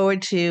can look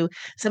forward to.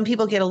 Some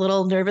people get a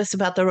little nervous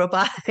about the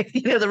robotic,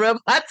 the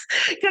robots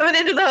coming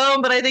into the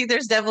home, but I think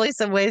there's definitely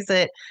some ways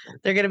that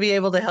they're going to be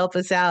able to help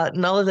us out.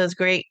 And all of those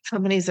great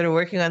companies that are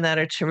working on that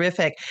are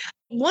terrific.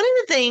 One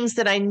of the things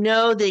that I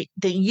know that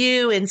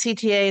you and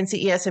CTA and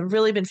CES have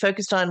really been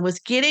focused on was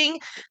getting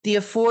the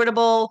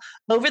affordable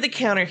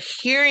over-the-counter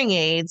hearing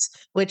aids,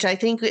 which I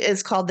think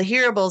is called the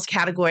hearables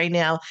category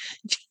now.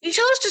 Can you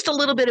tell us just a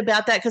little bit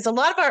about that? Because a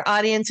lot of our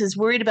audience is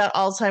worried about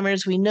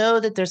Alzheimer's. We know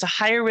that there's a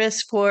higher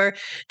risk for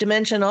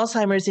dementia and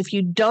Alzheimer's if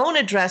you don't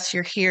address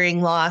your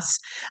hearing loss.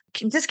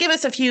 Just give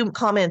us a few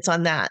comments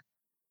on that.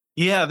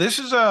 Yeah, this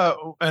is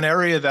an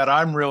area that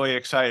I'm really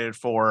excited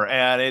for,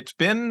 and it's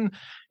been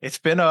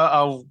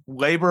a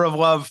labor of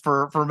love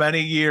for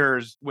many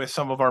years with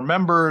some of our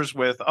members,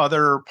 with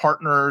other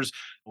partners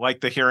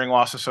like the Hearing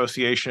Loss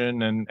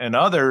Association and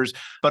others.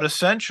 But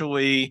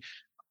essentially,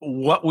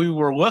 what we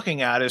were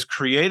looking at is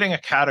creating a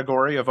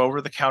category of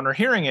over-the-counter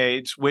hearing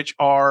aids, which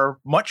are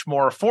much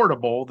more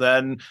affordable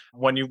than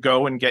when you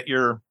go and get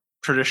your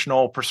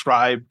traditional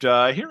prescribed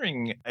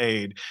hearing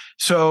aid.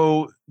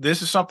 So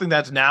this is something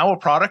that's now a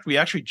product. We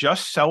actually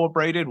just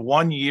celebrated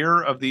 1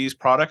 year of these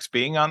products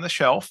being on the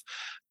shelf,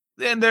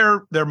 and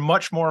they're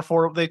much more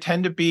affordable. They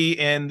tend to be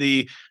in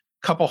the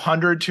couple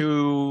hundred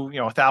to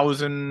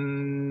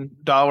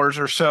 $1,000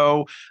 or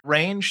so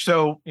range.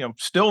 So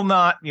still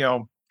not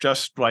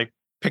just like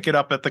pick it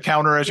up at the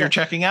counter as you're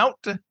checking out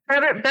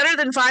Better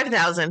than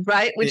 5,000,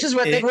 right? Which is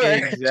what they were.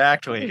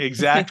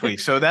 Exactly.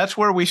 So that's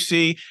where we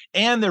see,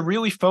 and they're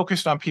really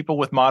focused on people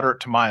with moderate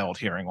to mild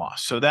hearing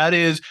loss. So that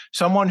is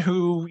someone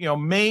who,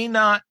 may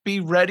not be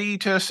ready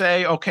to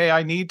say, okay,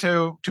 I need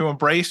to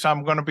embrace,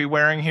 I'm going to be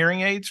wearing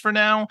hearing aids for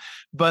now.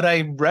 But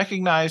I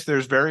recognize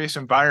there's various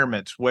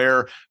environments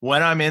where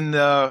when I'm in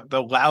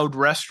the loud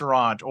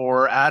restaurant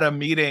or at a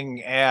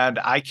meeting and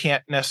I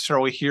can't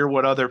necessarily hear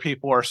what other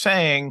people are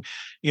saying,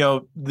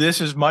 this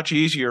is much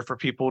easier for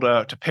people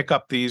to pick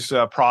up these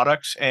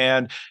products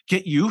and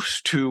get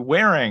used to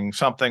wearing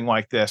something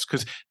like this,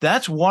 because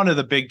that's one of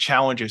the big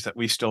challenges that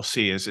we still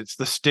see is it's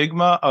the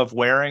stigma of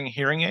wearing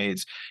hearing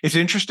aids. It's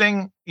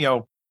interesting,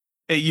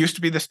 it used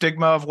to be the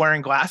stigma of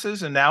wearing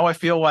glasses, and now I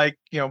feel like,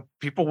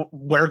 people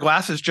wear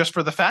glasses just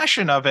for the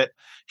fashion of it.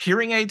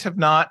 Hearing aids have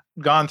not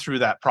gone through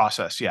that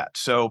process yet.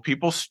 So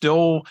people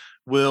still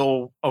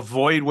will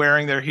avoid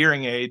wearing their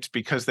hearing aids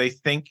because they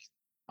think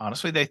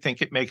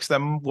it makes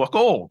them look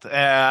old.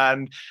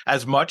 And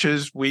as much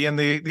as we in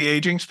the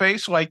aging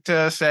space like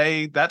to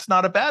say that's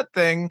not a bad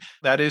thing,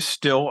 that is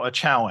still a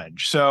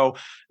challenge. So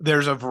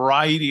there's a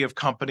variety of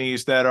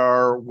companies that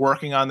are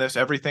working on this,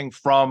 everything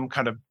from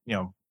kind of,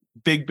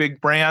 big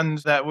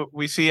brands that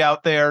we see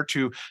out there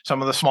to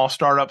some of the small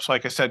startups,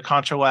 like I said,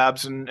 Concha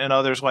Labs and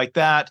others like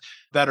that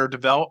are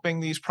developing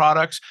these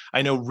products.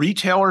 I know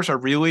retailers are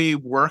really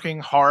working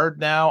hard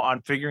now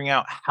on figuring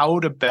out how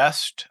to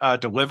best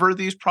deliver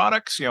these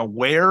products.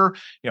 Where,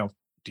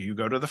 do you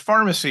go to the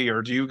pharmacy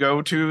or do you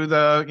go to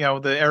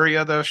the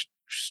area, the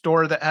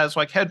store that has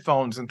like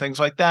headphones and things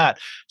like that.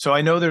 So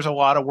I know there's a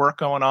lot of work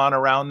going on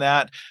around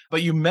that.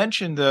 But you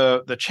mentioned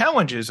the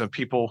challenges of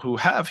people who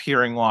have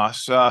hearing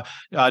loss.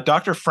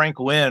 Dr. Frank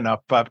Lin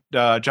up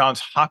at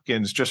Johns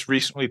Hopkins just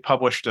recently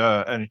published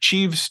an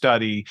Achieve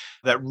study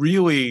that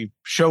really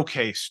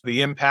showcased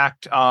the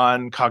impact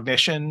on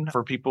cognition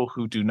for people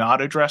who do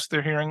not address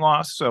their hearing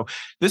loss. So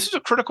this is a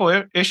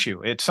critical issue.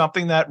 It's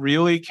something that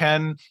really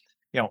can,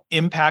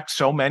 impact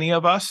so many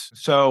of us.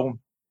 So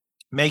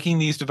making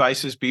these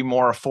devices be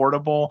more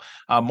affordable,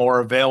 more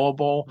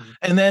available. Mm-hmm.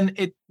 And then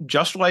it,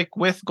 just like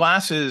with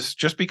glasses,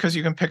 just because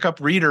you can pick up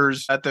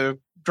readers at the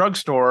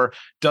drugstore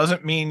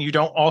doesn't mean you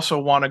don't also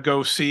want to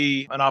go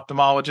see an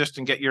ophthalmologist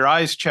and get your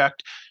eyes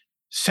checked.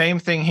 Same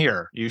thing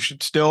here. You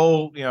should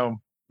still,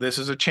 this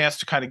is a chance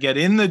to kind of get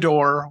in the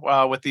door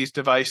with these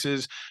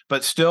devices,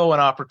 but still an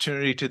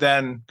opportunity to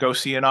then go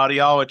see an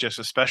audiologist,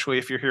 especially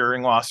if your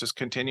hearing loss is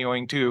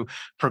continuing to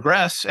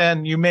progress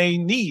and you may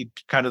need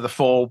kind of the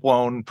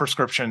full-blown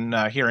prescription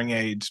hearing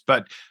aids.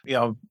 But,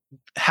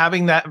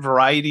 having that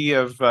variety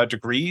of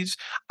degrees,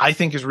 I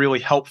think is really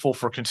helpful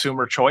for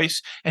consumer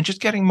choice and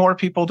just getting more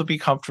people to be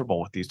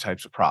comfortable with these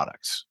types of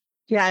products.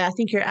 Yeah, I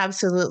think you're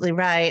absolutely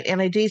right.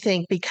 And I do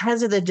think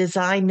because of the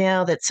design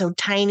now that's so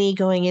tiny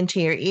going into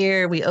your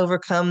ear, we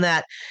overcome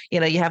that.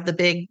 You have the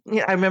big,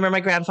 I remember my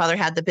grandfather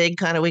had the big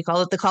kind of, we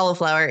call it the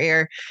cauliflower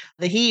ear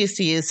that he used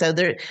to use. So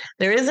there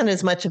isn't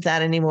as much of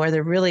that anymore.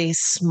 They're really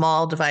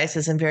small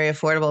devices and very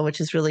affordable, which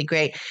is really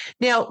great.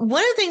 Now,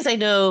 one of the things I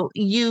know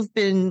you've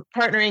been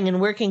partnering and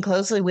working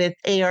closely with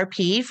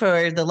AARP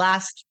for the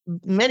last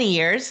many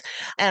years.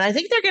 And I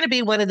think they're going to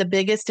be one of the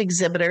biggest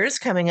exhibitors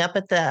coming up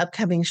at the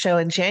upcoming show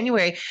in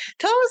January.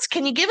 Tell us,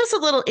 can you give us a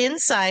little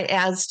insight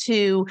as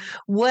to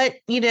what,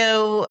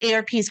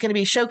 AARP is going to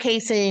be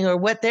showcasing or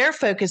what they're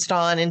focused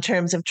on in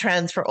terms of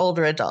trends for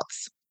older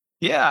adults?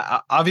 Yeah,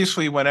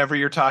 obviously, whenever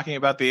you're talking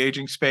about the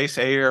aging space,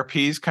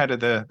 AARP is kind of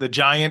the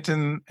giant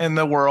in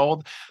the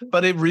world,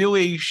 but it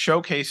really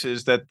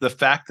showcases that the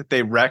fact that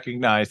they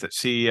recognize that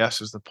CES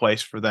is the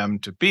place for them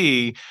to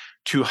be,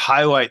 to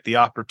highlight the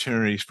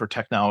opportunities for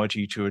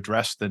technology to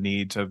address the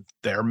needs of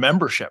their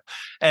membership.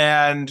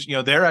 And,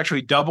 they're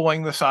actually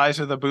doubling the size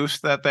of the booth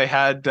that they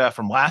had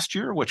from last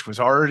year, which was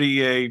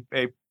already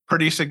a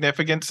pretty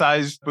significant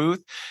sized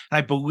booth. And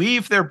I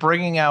believe they're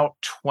bringing out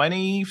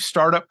 20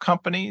 startup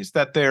companies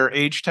that their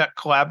Age Tech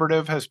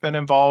Collaborative has been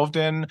involved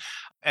in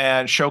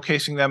and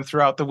showcasing them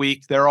throughout the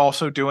week. They're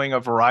also doing a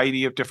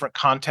variety of different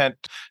content.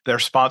 They're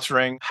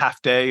sponsoring half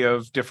day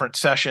of different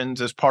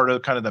sessions as part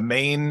of kind of the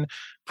main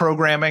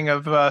programming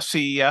of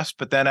CES,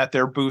 but then at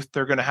their booth,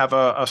 they're going to have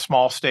a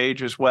small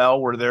stage as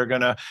well, where they're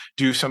going to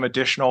do some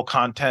additional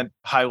content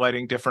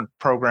highlighting different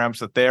programs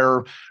that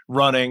they're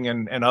running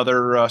and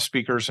other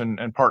speakers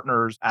and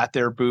partners at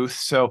their booth.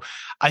 So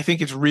I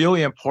think it's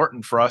really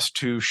important for us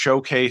to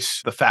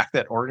showcase the fact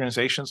that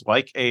organizations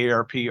like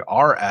AARP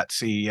are at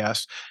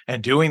CES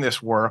and doing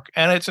this work.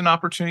 And it's an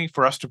opportunity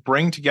for us to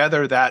bring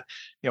together that,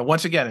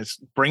 once again, it's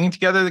bringing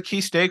together the key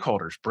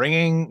stakeholders,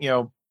 bringing,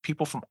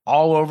 people from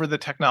all over the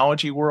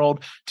technology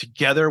world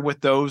together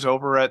with those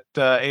over at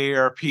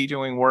AARP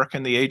doing work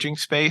in the aging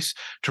space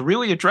to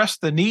really address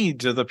the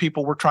needs of the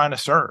people we're trying to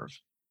serve.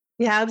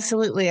 Yeah,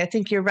 absolutely. I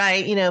think you're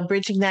right.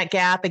 Bridging that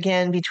gap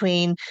again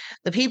between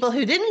the people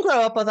who didn't grow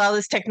up with all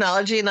this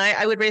technology. And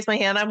I would raise my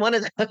hand. I'm one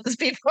of those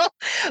people.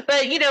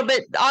 But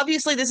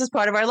obviously this is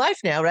part of our life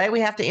now, right?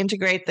 We have to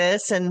integrate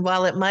this. And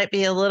while it might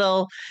be a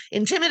little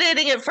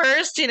intimidating at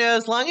first,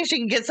 as long as you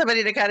can get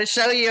somebody to kind of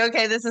show you,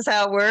 okay, this is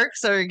how it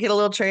works, or get a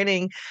little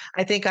training.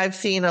 I think I've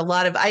seen a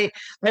lot of, I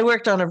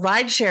worked on a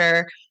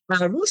rideshare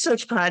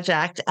research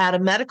project at a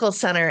medical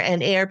center,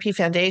 and ARP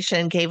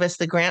Foundation gave us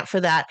the grant for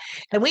that.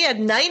 And we had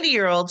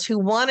 90-year-olds who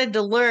wanted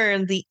to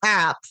learn the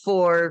app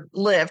for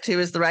Lyft, who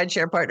is the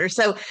rideshare partner.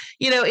 So,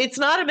 it's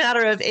not a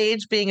matter of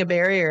age being a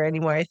barrier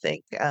anymore, I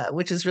think,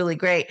 which is really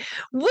great.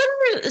 What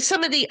are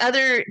some of the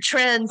other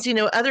trends,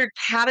 other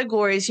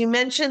categories? You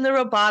mentioned the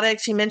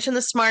robotics, you mentioned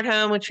the smart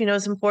home, which we know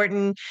is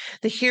important,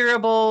 the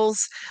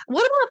hearables.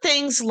 What about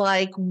things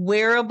like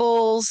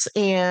wearables?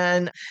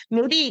 And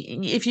maybe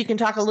if you can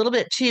talk a little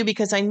bit too,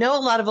 because I know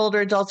a lot of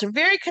older adults are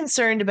very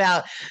concerned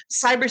about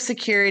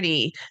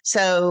cybersecurity.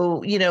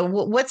 So,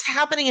 what's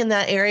happening in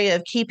that area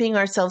of keeping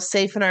ourselves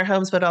safe in our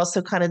homes, but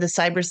also kind of the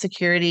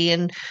cybersecurity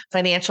and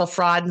financial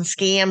fraud and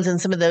scams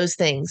and some of those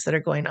things that are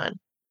going on.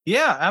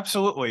 Yeah,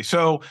 absolutely.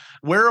 So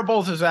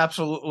wearables is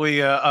absolutely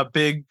a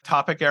big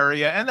topic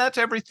area. And that's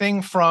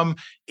everything from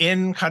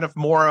in kind of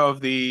more of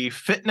the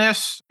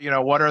fitness,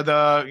 what are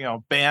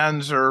the,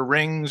 bands or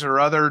rings or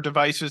other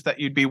devices that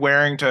you'd be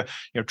wearing to,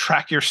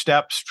 track your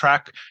steps,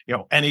 track,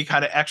 any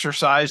kind of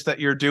exercise that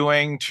you're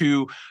doing,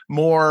 to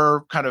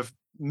more kind of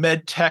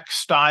med tech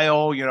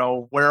style,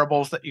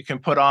 wearables that you can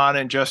put on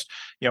and just,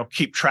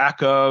 keep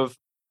track of.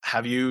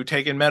 Have you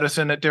taken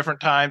medicine at different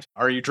times?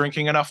 Are you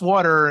drinking enough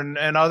water, and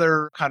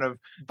other kind of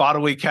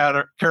bodily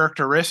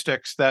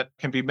characteristics that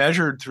can be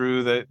measured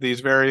through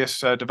these various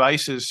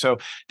devices? So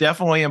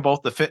definitely in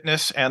both the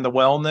fitness and the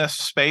wellness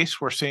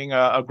space, we're seeing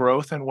a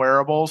growth in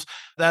wearables.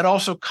 That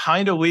also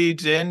kind of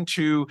leads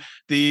into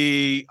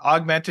the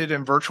augmented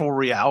and virtual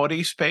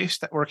reality space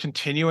that we're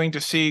continuing to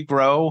see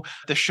grow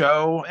the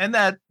show, and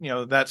that,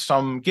 that's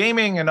some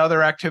gaming and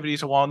other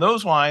activities along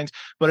those lines.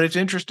 But it's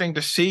interesting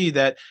to see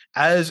that,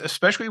 as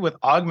especially with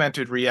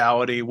augmented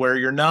reality, where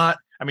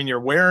you're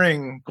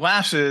wearing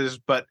glasses,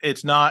 but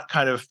it's not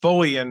kind of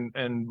fully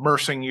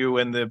immersing you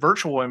in the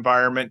virtual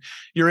environment.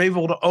 You're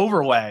able to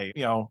overlay,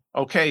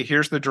 okay,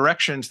 here's the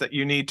directions that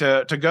you need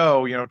to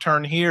go,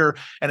 turn here.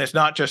 And it's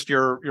not just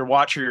your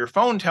watch or your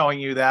phone telling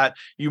you that.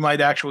 You might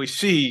actually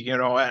see,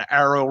 an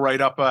arrow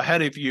right up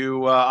ahead of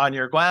you on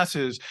your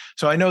glasses.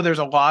 So I know there's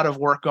a lot of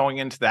work going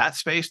into that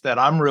space that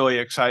I'm really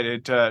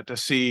excited to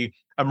see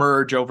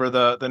emerge over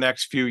the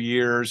next few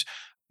years.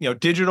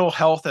 Digital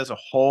health as a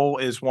whole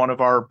is one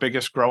of our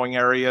biggest growing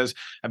areas.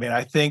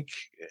 I think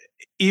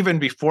even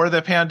before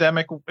the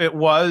pandemic it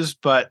was,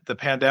 but the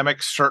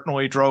pandemic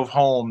certainly drove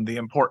home the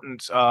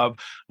importance of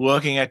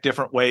looking at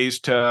different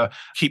ways to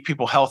keep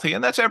people healthy.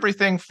 And that's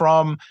everything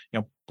from,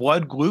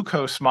 blood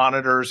glucose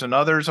monitors and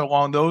others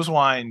along those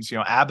lines.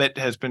 Abbott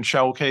has been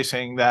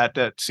showcasing that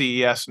at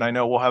CES, and I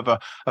know we'll have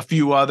a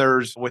few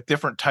others with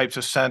different types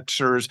of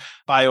sensors.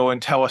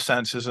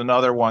 BioIntelliSense is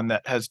another one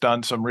that has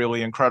done some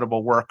really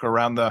incredible work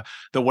around the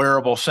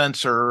wearable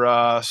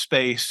sensor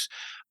space.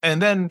 And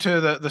then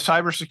to the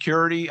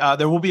cybersecurity,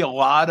 there will be a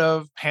lot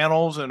of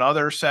panels and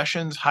other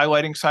sessions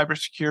highlighting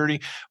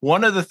cybersecurity.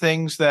 One of the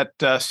things that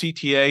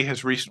CTA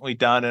has recently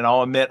done, and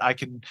I'll admit I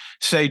can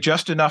say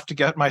just enough to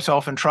get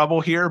myself in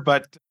trouble here,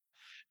 but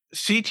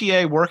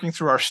CTA, working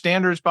through our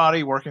standards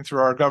body, working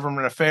through our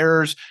government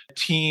affairs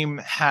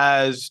team,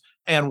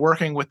 and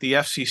working with the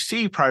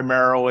FCC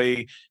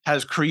primarily,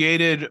 has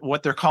created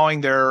what they're calling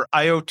their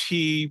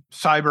IoT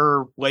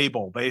cyber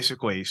label,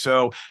 basically.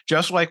 So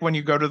just like when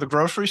you go to the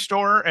grocery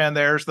store and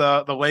there's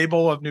the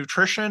label of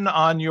nutrition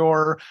on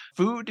your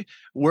food,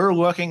 we're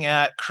looking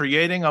at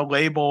creating a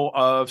label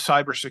of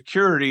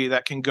cybersecurity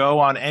that can go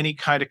on any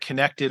kind of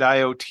connected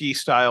IoT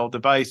style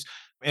device,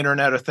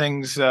 Internet of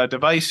Things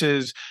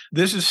devices.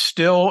 This is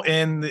still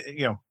in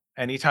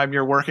anytime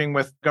you're working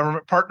with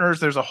government partners,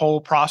 there's a whole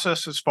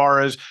process as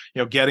far as,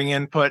 getting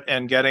input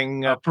and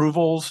getting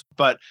approvals.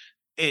 But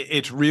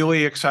it's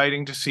really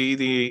exciting to see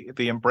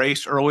the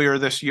embrace. Earlier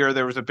this year,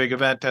 there was a big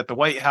event at the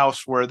White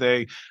House where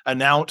they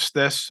announced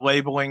this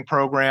labeling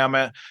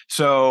program.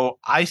 So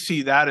I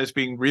see that as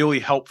being really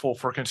helpful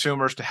for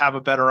consumers to have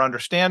a better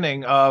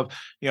understanding of,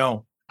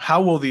 how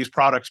will these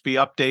products be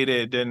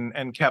updated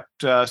and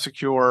kept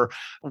secure?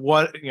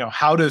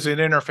 How does it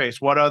interface?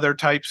 What other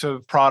types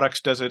of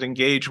products does it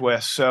engage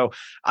with? So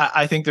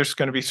I think there's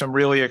going to be some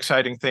really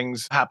exciting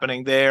things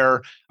happening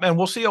there. And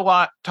we'll see a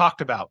lot talked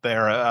about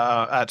there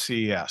at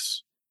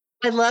CES.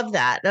 I love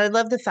that. I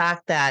love the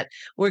fact that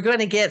we're going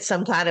to get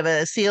some kind of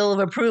a seal of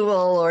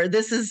approval, or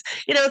this is,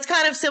 it's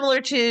kind of similar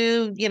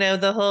to,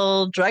 the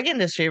whole drug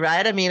industry,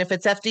 right? If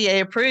it's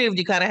FDA approved,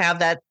 you kind of have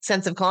that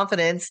sense of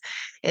confidence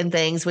in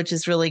things, which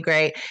is really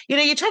great.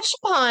 You touched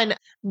upon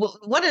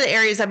one of the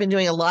areas I've been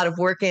doing a lot of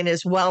work in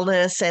is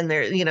wellness, and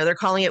they're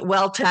calling it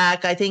well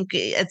tech. I think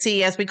at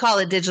CES we call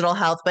it digital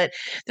health, but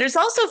there's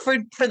also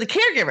for the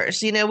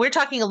caregivers. We're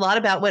talking a lot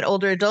about what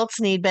older adults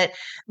need, but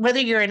whether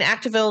you're an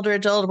active older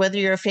adult, whether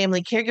you're a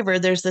family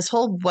caregiver, there's this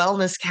whole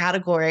wellness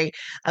category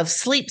of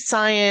sleep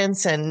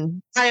science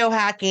and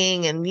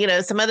biohacking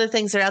and some other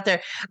things that are out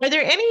there. Are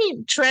there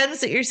any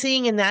trends that you're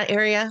seeing in that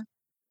area?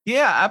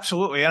 Yeah,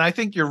 absolutely. And I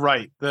think you're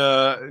right.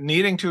 The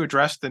needing to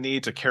address the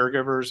needs of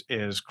caregivers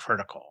is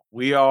critical.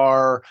 We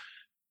are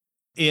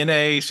in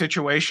a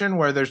situation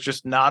where there's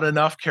just not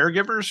enough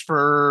caregivers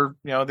for,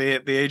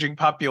 the aging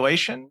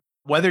population.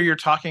 Whether you're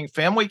talking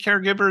family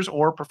caregivers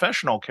or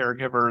professional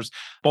caregivers,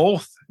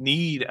 both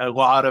need a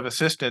lot of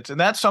assistance. And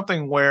that's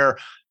something where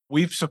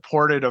we've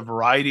supported a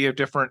variety of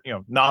different,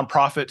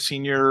 nonprofit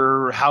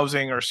senior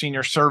housing or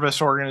senior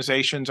service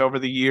organizations over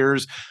the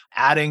years,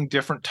 adding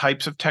different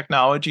types of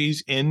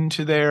technologies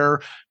into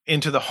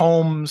the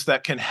homes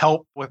that can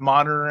help with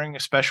monitoring,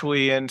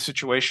 especially in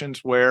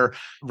situations where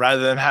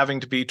rather than having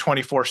to be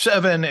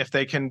 24/7, if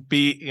they can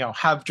be,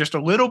 have just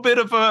a little bit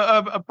of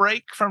a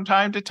break from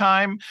time to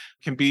time,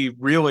 can be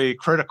really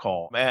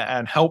critical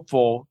and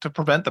helpful to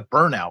prevent the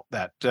burnout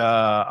that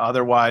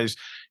otherwise,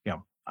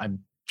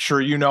 I'm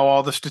sure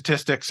all the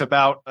statistics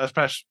about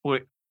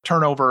especially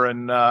turnover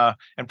and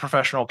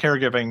professional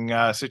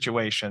caregiving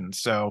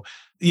situations. So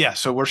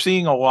so we're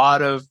seeing a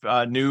lot of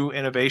new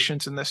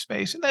innovations in this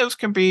space, and those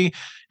can be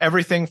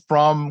everything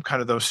from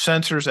kind of those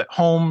sensors at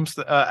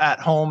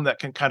home that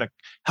can kind of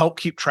help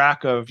keep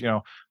track of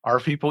are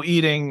people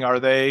eating, are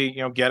they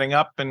getting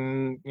up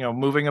and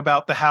moving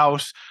about the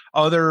house,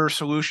 other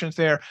solutions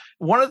there.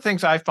 One of the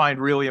things I find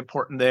really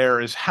important there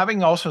is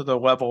having also the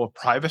level of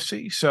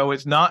privacy. So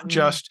it's not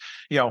just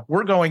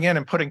we're going in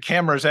and putting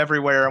cameras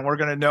everywhere and we're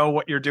going to know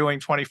what you're doing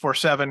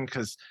 24/7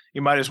 because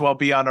you might as well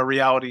be on a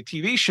reality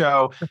TV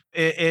show.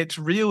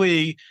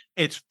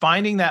 It's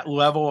finding that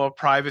level of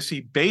privacy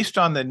based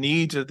on the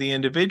needs of the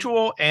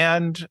individual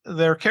and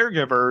their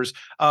caregivers,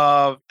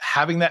 of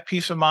having that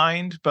peace of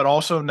mind, but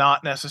also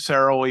not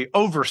necessarily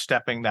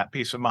overstepping that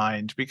peace of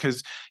mind,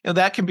 because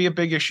that can be a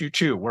big issue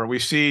too, where we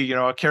see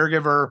a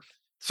caregiver,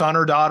 son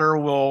or daughter,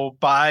 will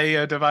buy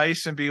a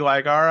device and be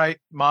like, all right,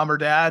 mom or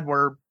dad,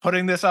 we're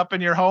putting this up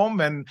in your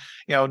home, and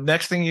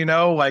next thing you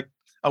know, like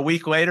a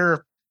week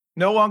later,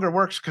 no longer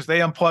works because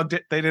they unplugged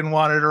it, they didn't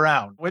want it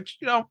around, which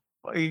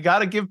you got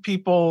to give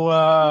people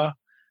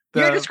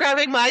You're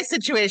describing my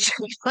situation.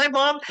 My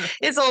mom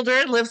is older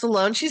and lives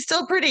alone. She's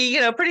still pretty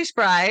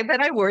spry,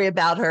 but I worry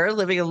about her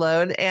living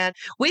alone. And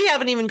we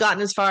haven't even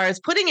gotten as far as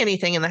putting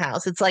anything in the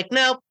house. It's like,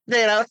 nope,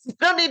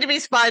 don't need to be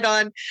spied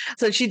on.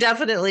 So she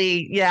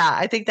definitely,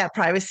 I think that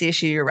privacy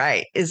issue, you're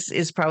right,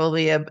 is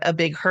probably a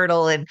big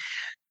hurdle. And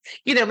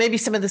maybe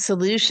some of the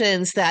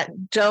solutions that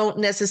don't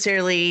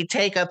necessarily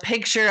take a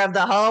picture of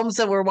the home,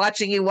 so we're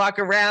watching you walk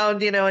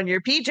around, in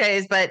your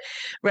PJs, but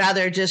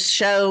rather just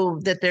show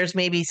that there's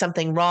maybe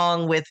something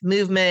wrong with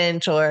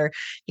movement, or,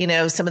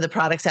 some of the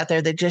products out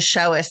there that just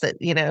show us that,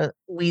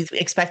 we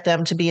expect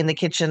them to be in the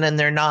kitchen and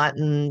they're not,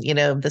 and,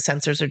 the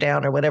sensors are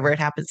down or whatever it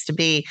happens to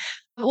be.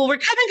 Well, we're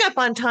coming up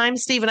on time,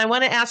 Steve, and I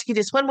want to ask you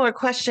just one more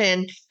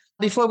question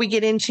before we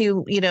get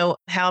into,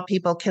 how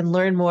people can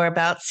learn more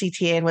about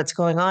CTA and what's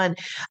going on.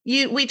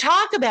 We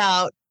talk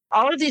about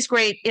all of these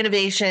great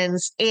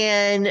innovations,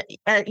 and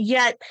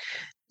yet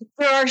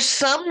there are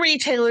some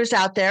retailers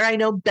out there. I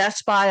know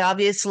Best Buy,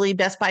 obviously,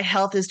 Best Buy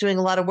Health is doing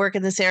a lot of work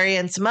in this area,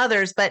 and some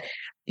others, but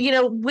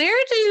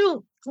where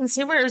do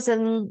consumers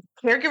and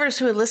caregivers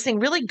who are listening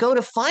really go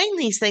to find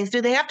these things?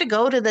 Do they have to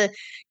go to the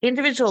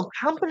individual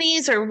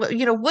companies, or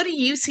what do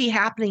you see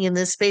happening in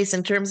this space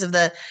in terms of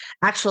the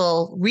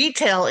actual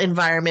retail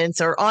environments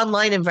or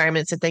online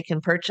environments that they can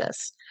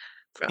purchase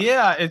from?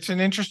 Yeah, it's an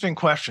interesting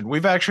question.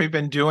 We've actually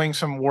been doing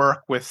some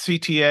work with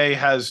CTA,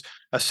 has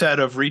a set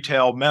of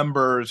retail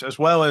members, as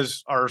well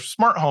as our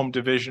smart home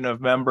division of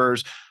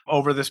members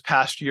over this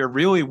past year,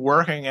 really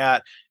working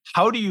at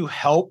how do you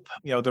help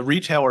the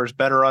retailers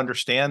better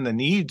understand the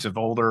needs of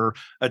older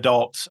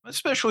adults,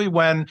 especially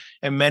when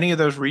in many of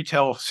those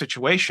retail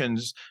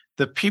situations,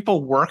 the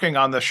people working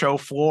on the show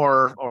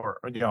floor or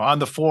on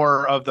the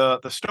floor of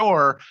the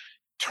store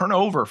turn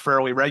over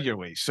fairly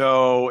regularly.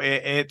 So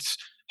it's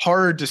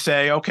hard to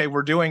say, okay,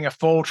 we're doing a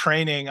full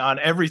training on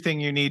everything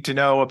you need to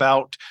know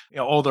about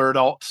older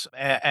adults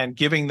and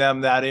giving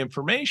them that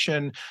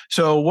information.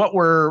 So what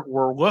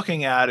we're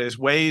looking at is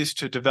ways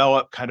to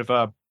develop kind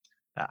of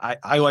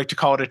I like to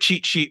call it a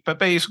cheat sheet, but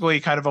basically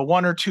kind of a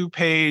 1 or 2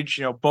 page,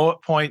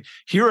 bullet point.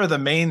 Here are the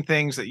main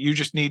things that you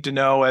just need to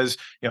know as,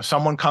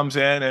 someone comes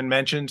in and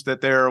mentions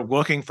that they're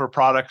looking for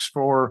products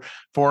for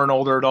an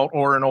older adult,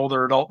 or an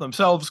older adult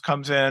themselves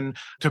comes in,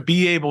 to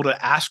be able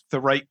to ask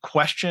the right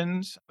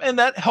questions. And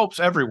that helps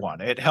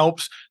everyone. It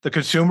helps the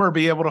consumer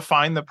be able to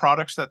find the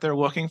products that they're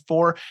looking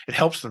for. It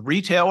helps the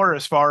retailer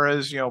as far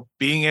as,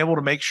 being able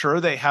to make sure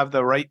they have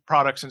the right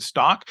products in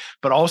stock,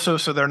 but also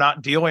so they're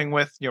not dealing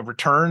with,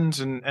 returns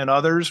and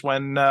others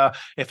when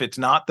if it's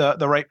not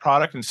the right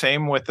product. And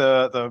same with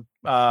the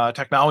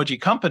technology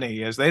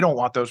company, as they don't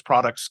want those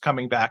products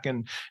coming back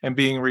and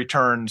being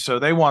returned. So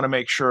they want to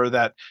make sure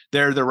that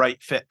they're the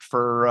right fit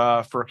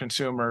for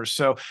consumers.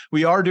 So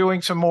we are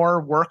doing some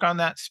more work on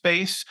that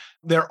space.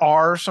 There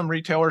are some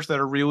retailers that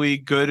are really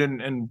good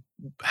and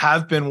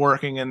have been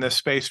working in this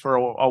space for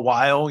a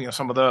while.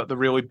 Some of the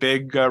really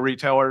big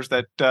retailers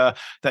that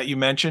you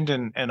mentioned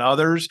and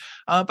others.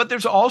 But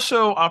there's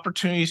also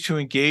opportunities to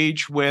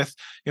engage with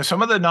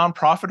some of the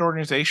nonprofit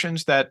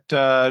organizations that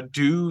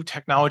do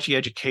technology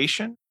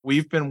education.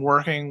 We've been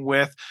working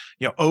with,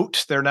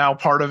 Oats. They're now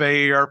part of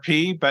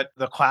AARP, but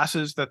the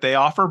classes that they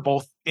offer,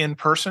 both in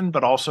person,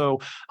 but also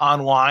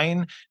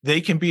online,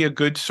 they can be a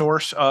good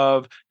source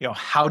of,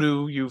 how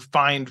do you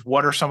find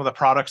what are some of the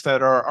products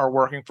that are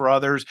working for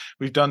others.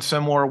 We've done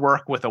similar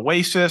work with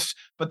Oasis,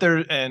 but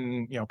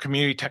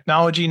Community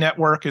Technology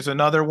Network is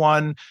another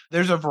one.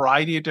 There's a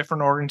variety of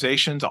different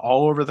organizations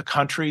all over the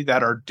country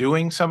that are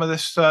doing some of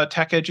this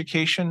tech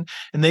education,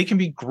 and they can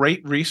be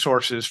great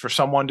resources for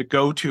someone to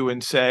go to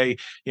and say,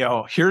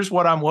 here's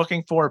what I'm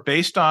looking for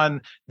based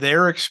on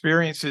their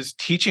experiences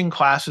teaching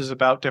classes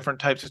about different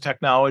types of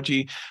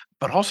technology,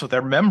 but also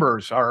their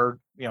members are,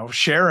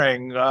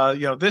 sharing,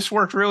 this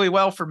worked really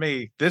well for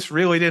me. This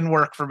really didn't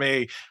work for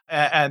me.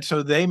 And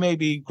so they may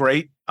be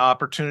great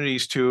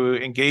opportunities to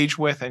engage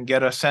with and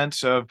get a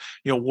sense of,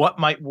 what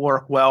might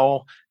work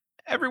well.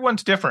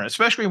 Everyone's different,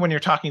 especially when you're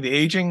talking the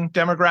aging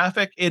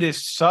demographic. It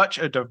is such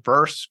a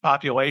diverse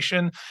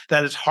population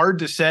that it's hard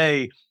to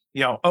say,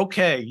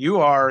 okay,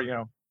 you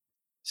are,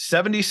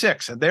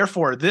 76, and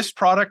therefore this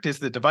product is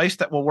the device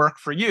that will work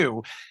for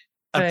you.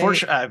 Right.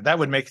 Unfortunately, that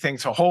would make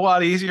things a whole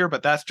lot easier,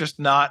 but that's just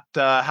not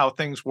how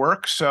things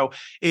work. So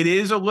it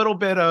is a little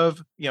bit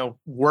of,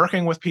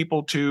 working with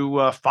people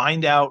to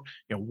find out,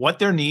 what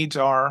their needs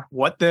are,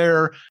 what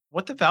the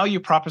value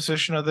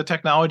proposition of the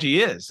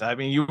technology is. I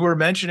mean, you were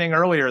mentioning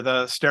earlier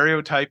the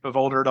stereotype of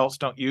older adults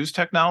don't use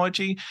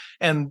technology.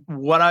 And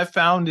what I've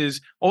found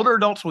is older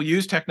adults will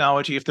use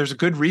technology if there's a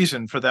good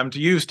reason for them to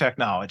use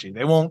technology.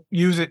 They won't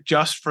use it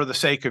just for the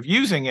sake of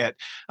using it.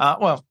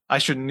 Well, I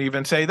shouldn't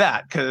even say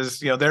that, because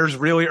there's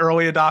really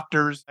early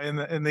adopters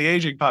in the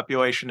aging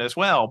population as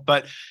well.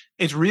 But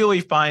it's really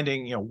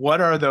finding,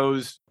 what are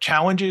those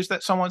challenges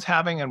that someone's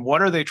having and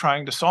what are they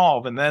trying to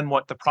solve, and then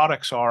what the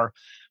products are.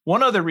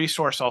 One other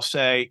resource I'll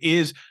say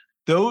is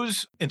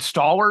those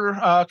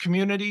installer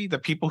community, the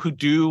people who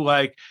do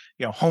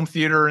home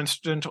theater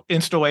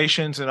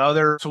installations and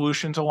other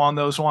solutions along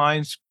those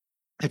lines.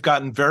 They've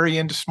gotten very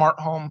into smart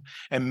home,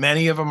 and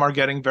many of them are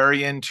getting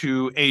very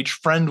into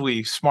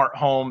age-friendly smart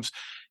homes.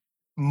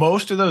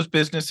 Most of those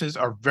businesses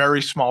are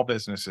very small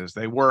businesses.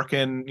 They work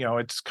in,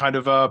 it's kind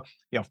of a,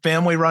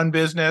 family-run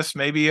business,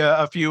 maybe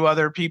a few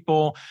other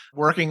people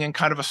working in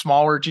kind of a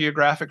smaller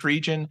geographic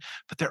region,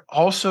 but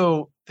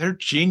they're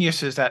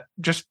geniuses at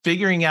just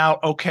figuring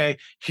out, okay,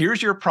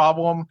 here's your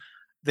problem.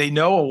 They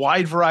know a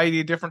wide variety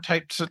of different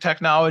types of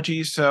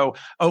technologies. So,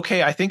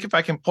 okay, I think if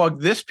I can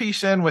plug this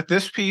piece in with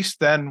this piece,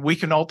 then we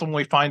can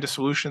ultimately find a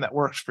solution that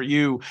works for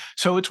you.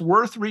 So it's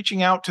worth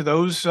reaching out to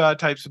those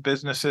types of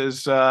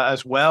businesses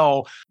as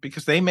well,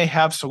 because they may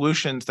have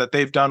solutions that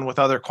they've done with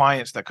other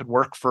clients that could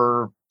work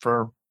for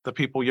the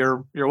people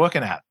you're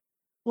looking at.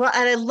 Well,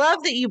 and I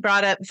love that you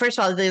brought up, first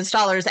of all, the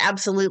installers.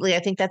 Absolutely. I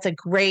think that's a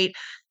great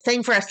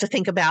thing for us to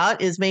think about,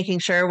 is making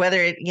sure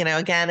whether it,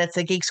 again, it's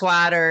a Geek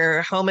Squad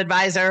or Home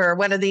Advisor or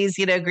one of these,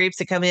 groups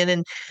that come in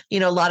and,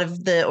 a lot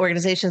of the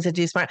organizations that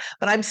do smart.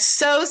 But I'm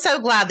so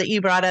glad that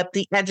you brought up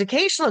the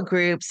educational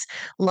groups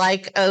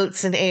like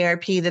Oats and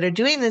ARP that are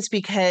doing this,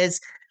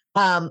 because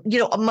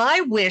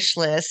my wish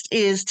list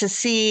is to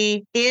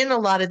see in a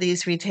lot of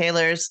these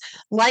retailers,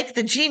 like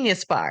the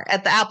Genius Bar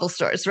at the Apple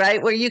stores,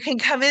 right? Where you can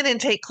come in and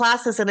take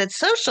classes, and it's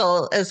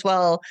social as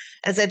well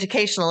as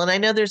educational. And I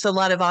know there's a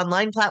lot of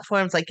online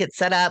platforms like Get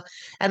Set Up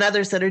and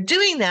others that are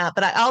doing that,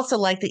 but I also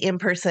like the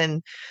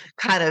in-person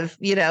kind of,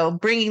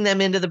 bringing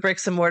them into the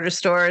bricks and mortar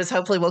stores.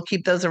 Hopefully we'll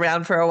keep those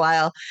around for a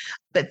while.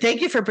 But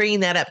thank you for bringing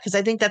that up, because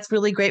I think that's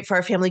really great for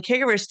our family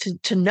caregivers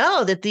to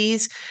know that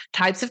these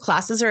types of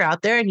classes are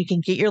out there, and you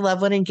can get your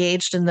loved one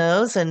engaged in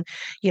those, and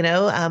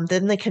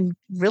then they can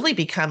really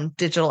become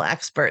digital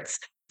experts.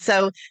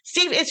 So,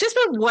 Steve, it's just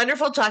been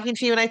wonderful talking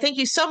to you, and I thank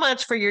you so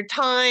much for your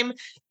time.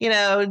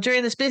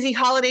 During this busy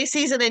holiday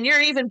season, and you're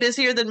even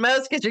busier than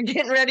most because you're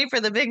getting ready for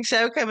the big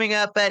show coming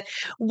up. But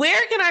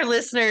where can our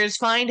listeners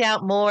find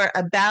out more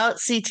about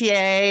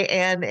CTA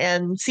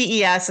and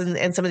CES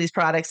and some of these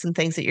products and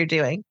things that you're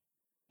doing?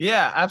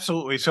 Yeah,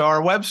 absolutely. So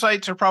our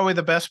websites are probably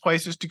the best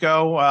places to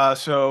go.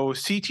 So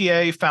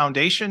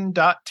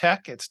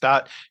ctafoundation.tech, it's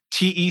 .tech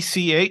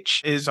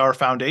is our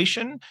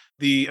foundation.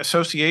 The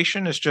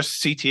association is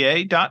just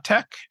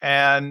cta.tech,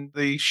 and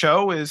the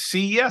show is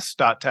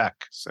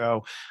ces.tech.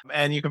 So,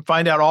 and you can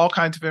find out all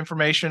kinds of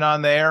information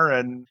on there.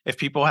 And if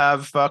people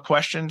have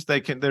questions,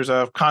 there's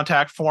a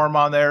contact form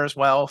on there as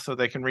well, so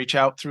they can reach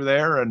out through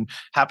there, and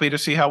happy to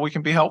see how we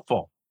can be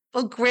helpful.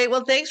 Well, great.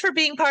 Well, thanks for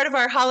being part of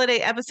our holiday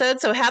episode.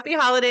 So happy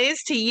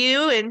holidays to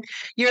you and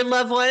your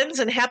loved ones,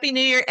 and Happy New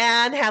Year,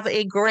 and have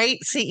a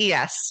great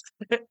CES.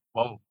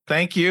 Well,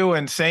 thank you,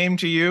 and same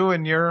to you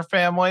and your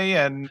family.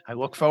 And I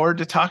look forward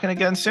to talking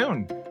again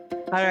soon.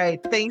 All right.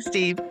 Thanks,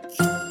 Steve.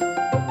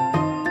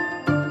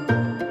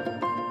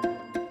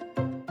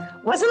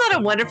 Wasn't that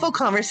a wonderful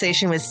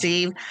conversation with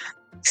Steve?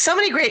 So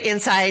many great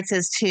insights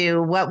as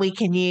to what we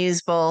can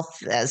use both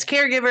as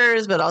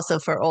caregivers, but also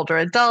for older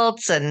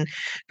adults, and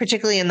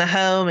particularly in the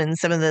home. And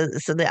some of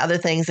the other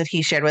things that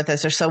he shared with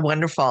us are so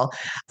wonderful.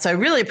 So I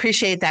really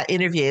appreciate that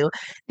interview.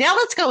 Now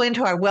let's go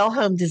into our well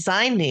home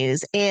design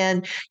news.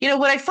 And,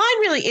 what I find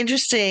really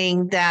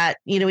interesting that,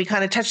 we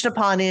kind of touched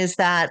upon is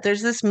that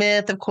there's this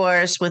myth, of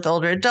course, with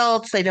older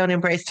adults, they don't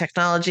embrace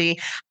technology.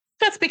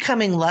 That's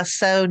becoming less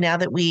so now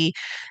that we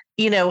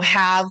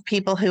have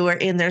people who are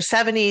in their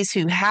 70s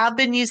who have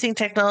been using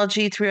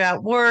technology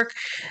throughout work.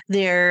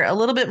 They're a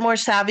little bit more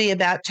savvy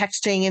about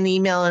texting and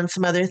email and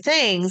some other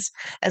things,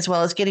 as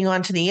well as getting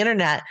onto the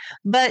internet.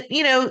 But,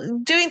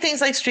 doing things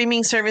like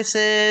streaming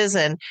services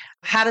and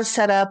how to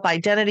set up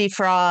identity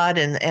fraud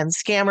and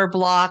scammer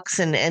blocks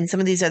and some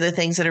of these other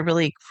things that are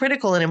really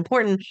critical and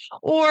important,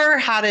 or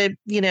how to,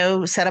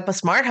 set up a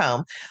smart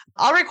home,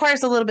 all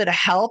requires a little bit of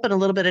help and a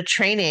little bit of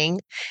training.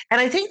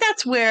 And I think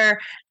that's where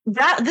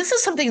this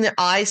is something that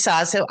I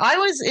saw. So I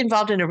was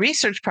involved in a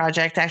research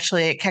project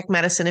actually at Keck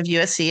Medicine of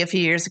USC a few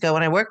years ago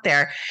when I worked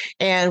there,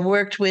 and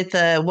worked with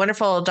the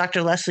wonderful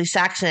Dr. Leslie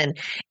Saxon.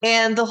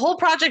 And the whole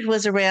project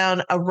was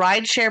around a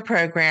rideshare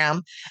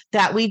program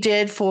that we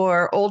did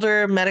for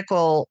older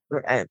medical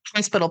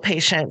hospital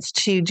patients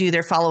to do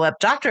their follow-up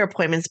doctor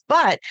appointments.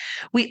 But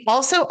we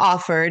also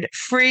offered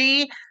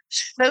free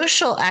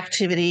social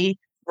activity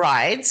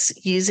rides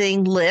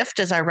using Lyft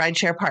as our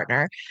rideshare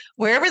partner,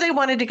 wherever they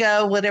wanted to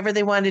go, whatever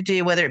they wanted to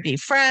do, whether it be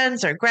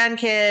friends or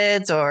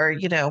grandkids or,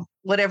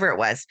 whatever it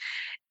was.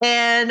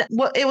 And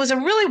it was a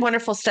really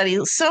wonderful study.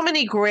 So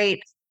many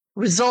great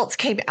results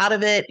came out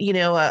of it.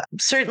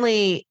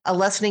 Certainly a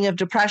lessening of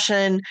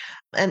depression,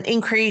 an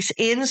increase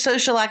in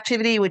social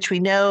activity, which we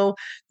know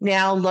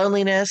now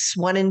loneliness,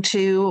 1 in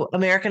 2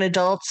 American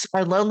adults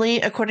are lonely,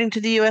 according to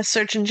the U.S.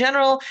 Surgeon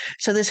General.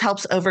 So this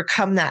helps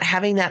overcome that.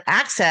 Having that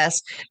access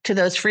to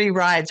those free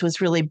rides was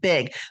really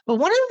big. But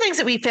one of the things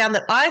that we found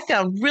that I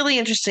found really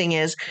interesting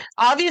is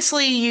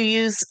obviously you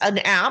use an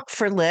app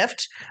for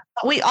Lyft.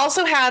 We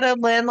also had a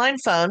landline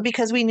phone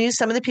because we knew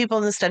some of the people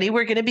in the study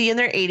were going to be in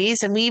their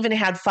 80s, and we even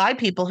had 5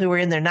 people who were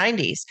in their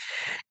 90s.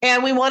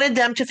 And we wanted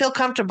them to feel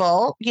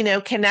comfortable,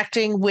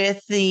 connecting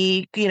with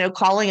the,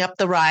 calling up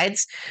the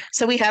rides.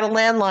 So we had a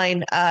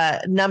landline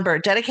number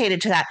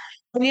dedicated to that.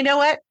 And you know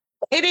what?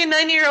 80 and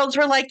 90-year-olds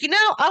were like,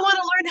 I want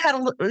to learn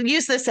how to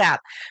use this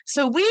app.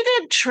 So we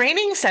did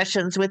training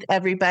sessions with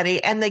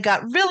everybody, and they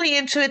got really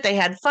into it. They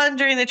had fun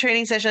during the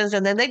training sessions,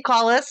 and then they'd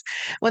call us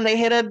when they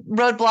hit a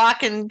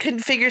roadblock and couldn't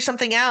figure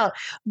something out.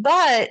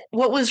 But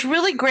what was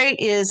really great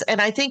is,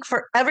 and I think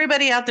for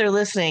everybody out there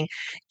listening,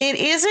 it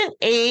isn't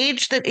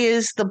age that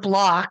is the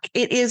block.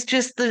 It is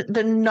just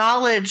the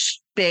knowledge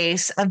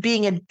base of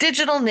being a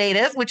digital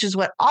native, which is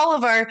what all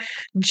of our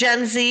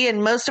Gen Z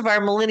and most of our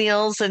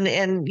millennials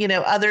and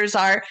others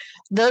are.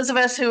 Those of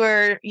us who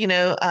are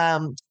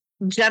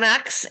Gen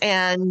X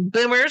and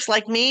boomers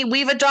like me,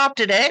 we've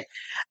adopted it.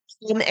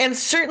 And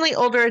certainly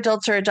older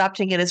adults are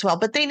adopting it as well,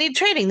 but they need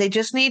training. They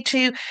just need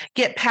to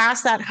get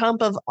past that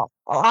hump of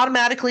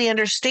automatically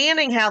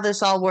understanding how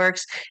this all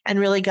works and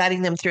really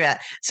guiding them through it.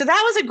 So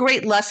that was a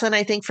great lesson,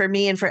 I think, for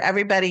me and for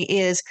everybody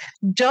is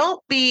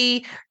don't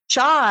be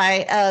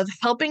shy of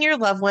helping your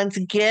loved ones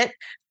get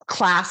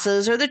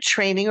classes or the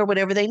training or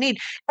whatever they need.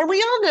 And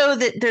we all know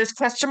that there's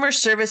customer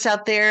service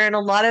out there, and a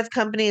lot of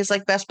companies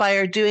like Best Buy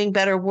are doing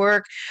better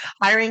work,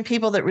 hiring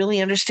people that really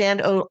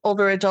understand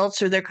older adults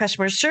through their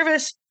customer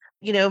service,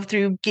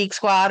 through Geek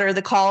Squad or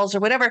the calls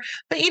or whatever.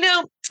 But,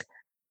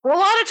 a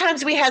lot of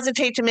times we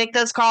hesitate to make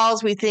those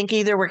calls. We think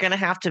either we're going to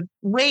have to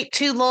wait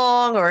too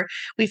long, or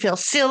we feel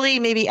silly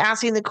maybe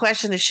asking the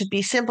question. It should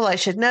be simple. I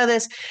should know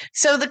this.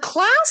 So the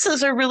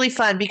classes are really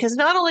fun because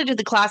not only do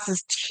the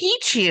classes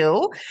teach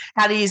you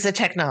how to use the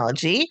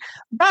technology,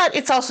 but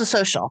it's also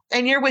social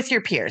and you're with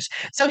your peers.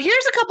 So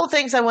here's a couple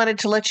things I wanted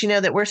to let you know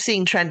that we're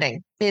seeing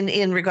trending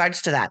in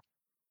regards to that.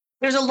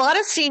 There's a lot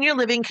of senior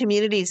living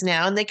communities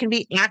now, and they can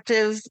be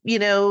active,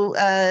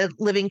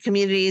 living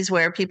communities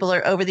where people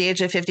are over the age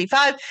of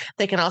 55.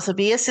 They can also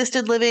be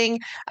assisted living,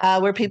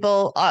 where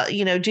people,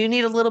 do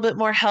need a little bit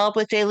more help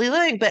with daily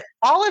living. But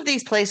all of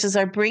these places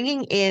are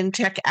bringing in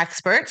tech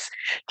experts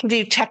to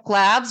do tech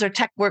labs or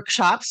tech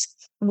workshops,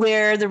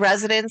 where the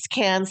residents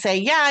can say,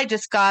 yeah, I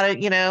just got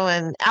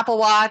an Apple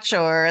Watch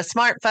or a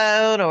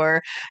smartphone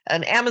or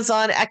an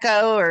Amazon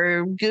Echo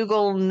or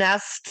Google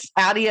Nest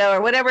Audio or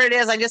whatever it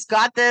is. I just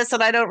got this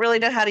and I don't really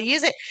know how to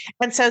use it.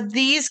 And so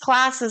these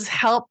classes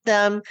help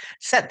them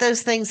set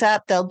those things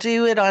up. They'll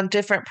do it on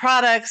different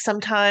products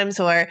sometimes,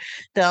 or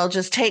they'll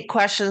just take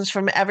questions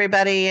from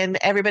everybody and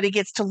everybody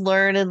gets to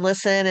learn and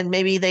listen. And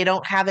maybe they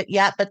don't have it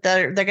yet, but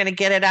they're going to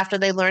get it after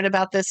they learn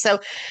about this. So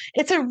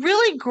it's a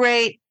really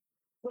great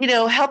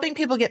helping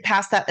people get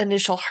past that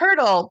initial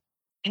hurdle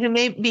who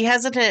may be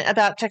hesitant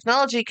about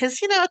technology because,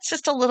 it's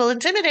just a little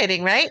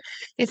intimidating, right?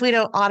 If we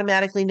don't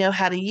automatically know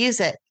how to use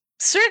it.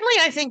 Certainly,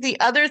 I think the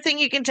other thing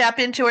you can tap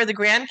into are the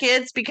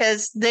grandkids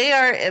because they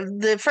are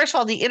first of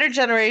all, the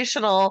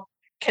intergenerational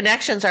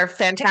connections are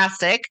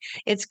fantastic.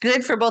 It's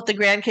good for both the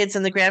grandkids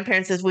and the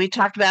grandparents, as we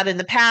talked about in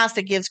the past.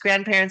 It gives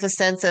grandparents a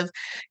sense of,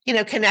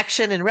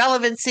 connection and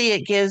relevancy.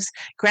 It gives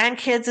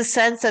grandkids a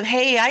sense of,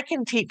 hey, I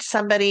can teach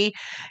somebody,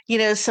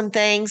 some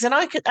things, and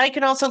I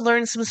can also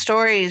learn some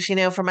stories,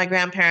 from my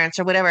grandparents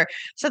or whatever.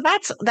 So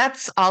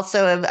that's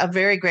also a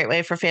very great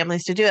way for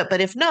families to do it.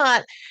 But if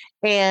not,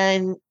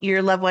 and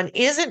your loved one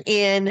isn't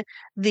in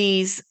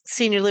these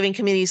senior living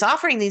communities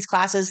offering these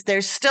classes,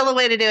 there's still a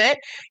way to do it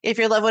if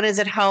your loved one is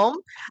at home.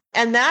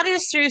 And that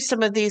is through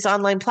some of these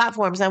online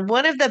platforms. And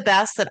one of the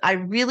best that I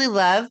really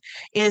love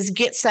is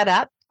Get Set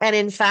Up. And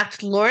in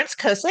fact, Lawrence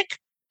Kosick,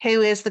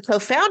 who is the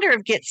co-founder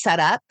of Get Set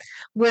Up,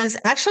 was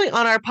actually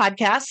on our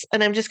podcast.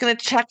 And I'm just going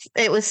to check.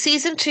 It was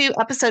season 2,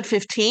 episode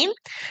 15.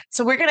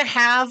 So we're going to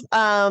have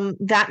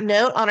that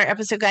note on our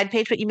episode guide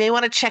page, but you may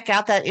want to check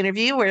out that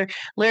interview where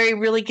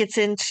Lawrence really gets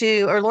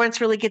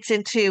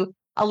into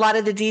a lot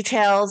of the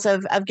details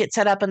of Get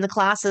Set Up and the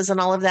classes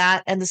and all of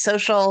that and the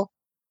social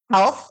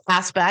health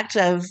aspect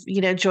of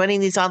joining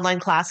these online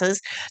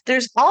classes.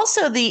 There's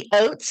also the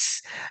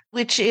Oats,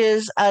 which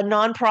is a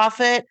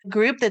nonprofit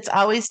group that's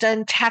always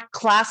done tech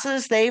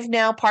classes. They've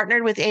now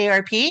partnered with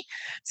ARP.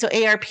 So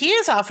ARP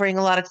is offering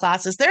a lot of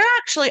classes. They're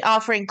actually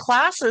offering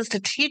classes to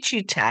teach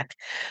you tech,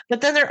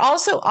 but then they're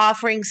also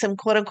offering some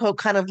quote unquote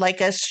kind of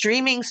like a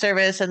streaming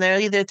service, and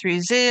they're either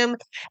through Zoom.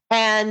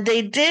 And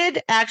they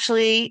did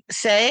actually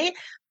say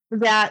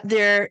that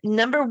their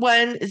number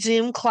one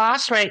Zoom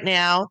class right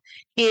now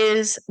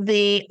is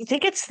I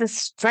think it's the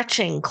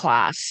stretching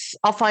class.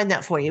 I'll find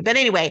that for you. But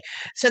anyway,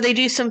 so they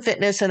do some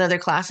fitness and other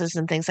classes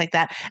and things like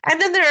that.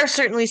 And then there are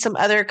certainly some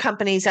other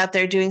companies out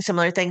there doing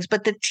similar things.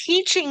 But the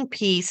teaching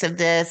piece of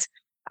this,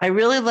 I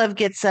really love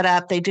Get Set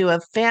Up. They do a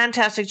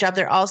fantastic job.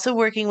 They're also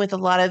working with a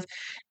lot of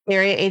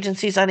area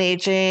agencies on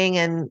aging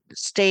and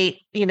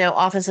state,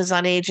 offices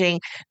on aging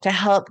to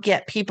help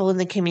get people in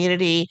the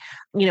community,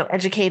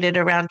 educated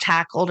around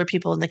tech, older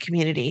people in the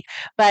community.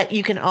 But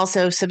you can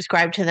also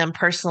subscribe to them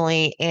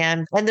personally.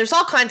 And there's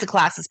all kinds of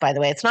classes, by the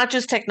way. It's not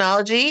just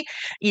technology.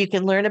 You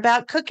can learn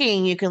about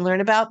cooking. You can learn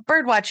about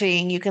bird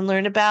watching. You can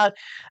learn about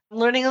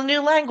learning a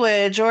new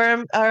language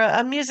or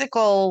a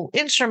musical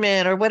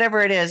instrument or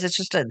whatever it is. It's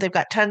just they've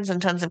got tons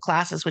and tons of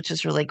classes, which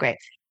is really great.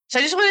 So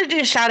I just wanted to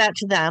do a shout out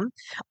to them.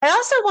 I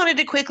also wanted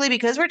to quickly,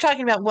 because we're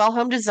talking about well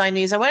home design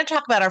news, I want to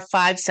talk about our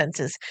 5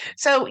 senses.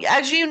 So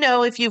as you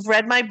know, if you've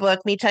read my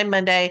book, Me Time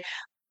Monday,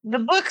 the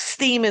book's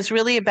theme is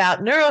really about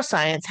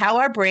neuroscience, how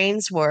our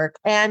brains work,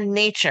 and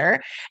nature,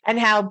 and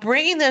how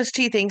bringing those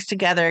 2 things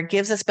together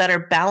gives us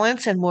better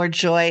balance and more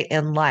joy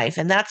in life.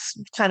 And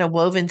that's kind of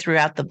woven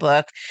throughout the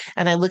book.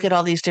 And I look at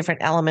all these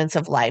different elements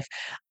of life.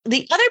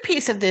 The other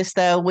piece of this,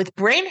 though, with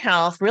brain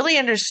health, really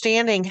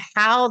understanding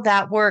how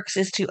that works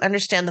is to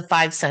understand the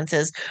 5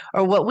 senses,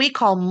 or what we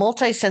call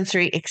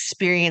multisensory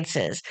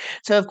experiences.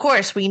 So, of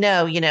course, we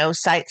know,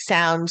 sight,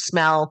 sound,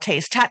 smell,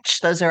 taste, touch,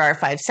 those are our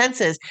 5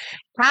 senses.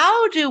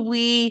 How do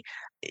we,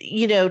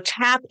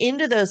 tap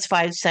into those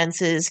 5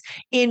 senses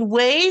in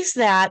ways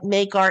that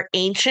make our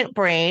ancient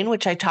brain,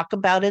 which I talk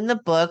about in the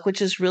book,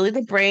 which is really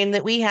the brain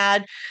that we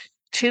had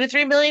 2 to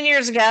 3 million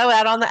years ago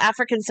out on the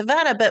African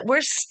savannah, but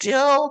we're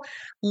still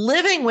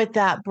living with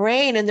that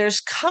brain, and there's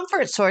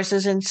comfort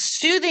sources and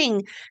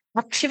soothing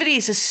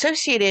activities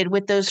associated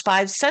with those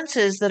 5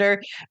 senses that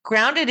are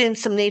grounded in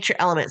some nature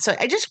elements. So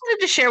I just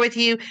wanted to share with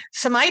you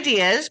some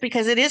ideas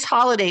because it is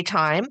holiday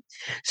time.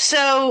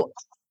 So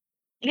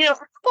a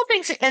couple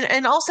things.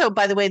 And also,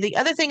 by the way, the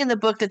other thing in the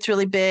book that's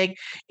really big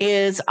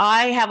is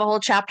I have a whole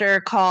chapter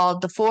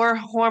called The 4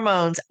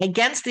 Hormones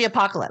Against the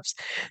Apocalypse.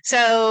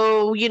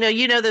 So, you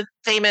know the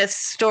famous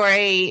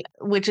story,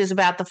 which is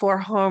about the 4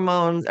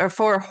 hormones or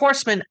 4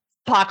 horsemen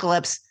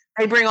apocalypse.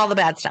 They bring all the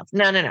bad stuff.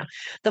 No.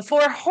 The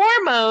 4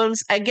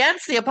 hormones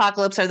against the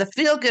apocalypse are the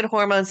feel-good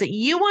hormones that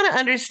you want to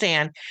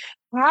understand.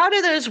 How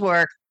do those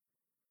work?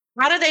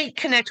 How do they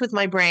connect with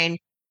my brain?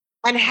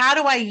 And how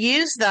do I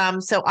use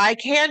them so I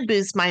can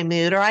boost my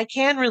mood, or I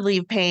can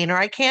relieve pain, or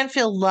I can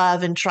feel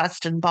love and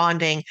trust and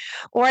bonding,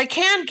 or I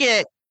can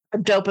get a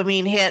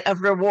dopamine hit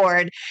of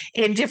reward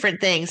in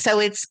different things.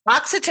 So it's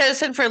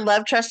oxytocin for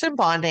love, trust, and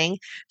bonding,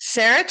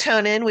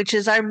 serotonin, which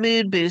is our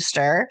mood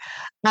booster,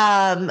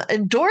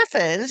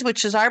 endorphins,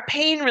 which is our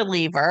pain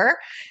reliever,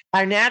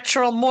 our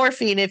natural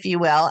morphine, if you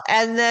will,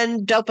 and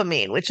then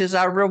dopamine, which is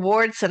our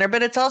reward center.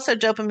 But it's also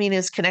dopamine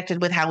is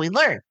connected with how we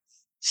learn.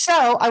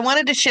 So I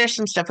wanted to share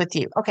some stuff with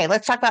you. Okay,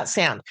 let's talk about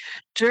sound.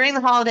 During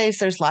the holidays,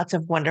 there's lots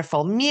of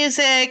wonderful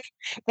music.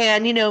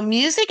 And,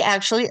 music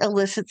actually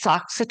elicits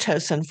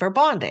oxytocin for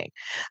bonding.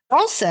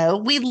 Also,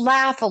 we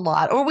laugh a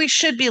lot, or we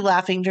should be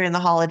laughing during the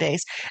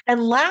holidays.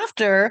 And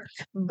laughter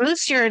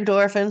boosts your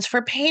endorphins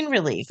for pain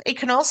relief. It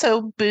can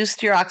also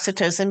boost your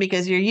oxytocin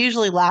because you're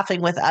usually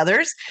laughing with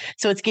others.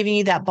 So it's giving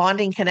you that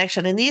bonding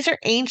connection. And these are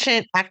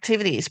ancient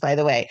activities, by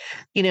the way.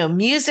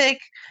 Music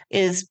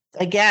is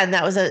again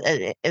that was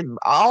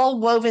all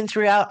woven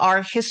throughout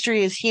our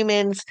history as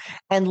humans,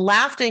 and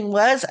laughing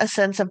was a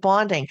sense of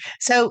bonding.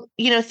 So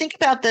think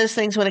about those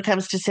things when it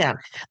comes to sound.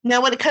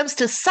 Now when it comes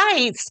to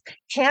sights,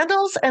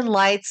 candles and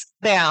lights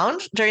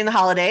bound during the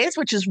holidays,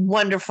 which is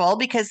wonderful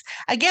because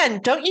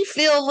again, don't you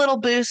feel a little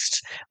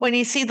boost when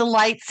you see the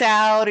lights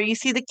out or you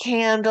see the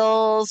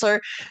candles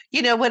or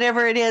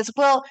whatever it is?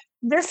 Well,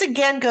 this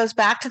again goes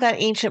back to that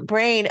ancient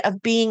brain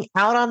of being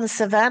out on the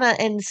savannah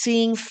and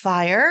seeing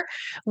fire,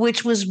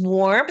 which was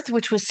warmth,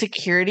 which was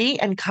security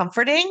and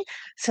comforting.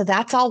 So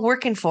that's all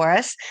working for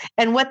us.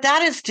 And what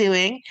that is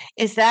doing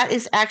is that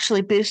is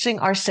actually boosting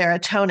our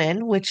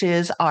serotonin, which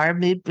is our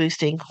mood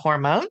boosting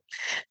hormone.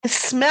 The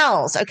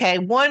smells, okay,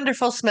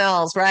 wonderful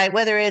smells, right?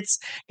 Whether it's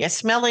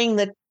smelling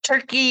the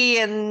turkey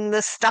and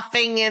the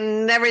stuffing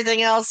and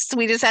everything else.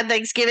 We just had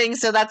Thanksgiving,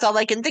 so that's all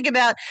I can think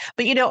about.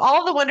 But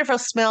all the wonderful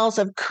smells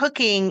of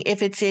cooking,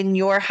 if it's in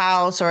your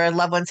house or a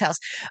loved one's house,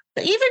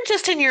 even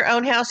just in your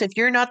own house, if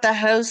you're not the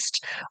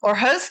host or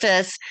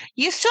hostess,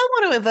 you still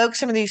want to evoke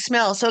some of these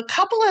smells. So a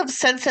couple of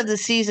scents of the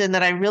season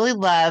that I really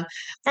love.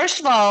 First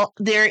of all,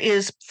 there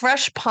is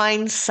fresh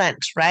pine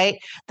scent, right?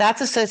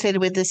 That's associated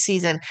with this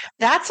season.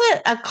 That's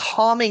a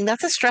calming,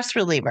 that's a stress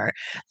reliever.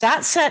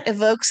 That scent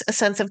evokes a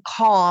sense of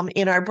calm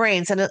in our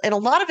brains. And a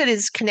lot of it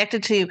is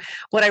connected to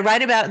what I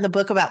write about in the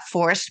book about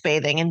forest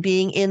bathing and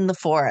being in the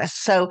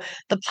forest. So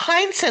the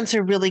pine scents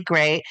are really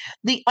great.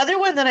 The other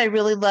one that I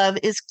really love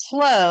is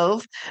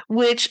clove,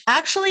 which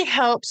actually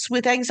helps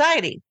with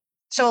anxiety.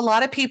 So a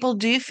lot of people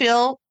do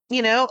feel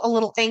a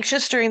little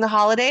anxious during the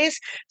holidays.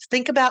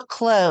 Think about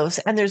cloves.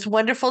 And there's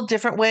wonderful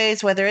different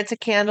ways, whether it's a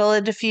candle,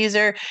 a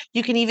diffuser.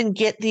 You can even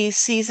get these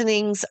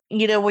seasonings,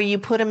 where you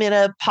put them in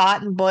a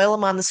pot and boil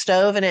them on the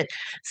stove and it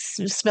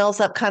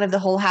smells up kind of the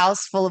whole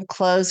house full of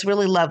cloves.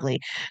 Really lovely.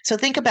 So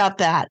think about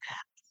that.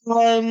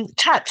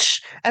 Touch.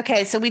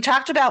 Okay, so we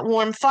talked about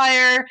warm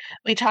fire.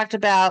 We talked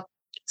about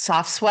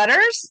soft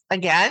sweaters.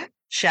 Again,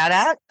 shout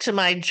out to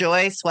my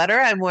Joy sweater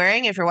I'm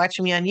wearing if you're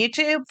watching me on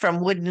YouTube from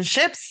Wooden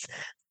Ships.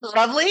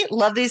 Lovely.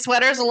 Love these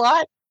sweaters a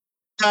lot.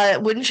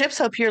 Wooden Ships,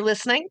 hope you're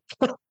listening.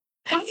 But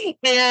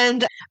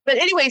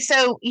anyway,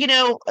 so,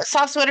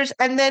 soft sweaters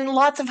and then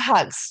lots of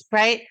hugs,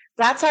 right?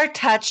 That's our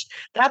touch.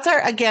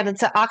 Again,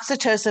 it's an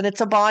oxytocin,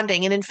 it's a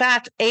bonding. And in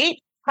fact, 8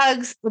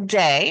 hugs a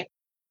day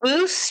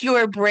boosts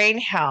your brain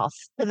health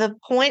to the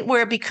point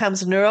where it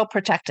becomes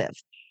neuroprotective.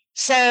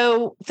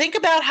 So think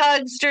about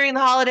hugs during the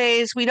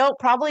holidays. We don't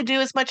probably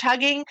do as much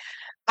hugging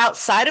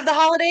outside of the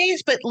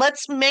holidays, but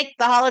let's make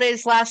the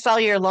holidays last all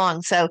year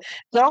long. So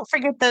don't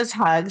forget those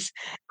hugs.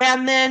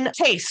 And then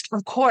taste,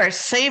 of course,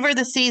 savor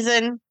the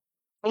season.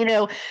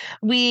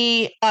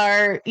 We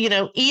are,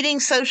 eating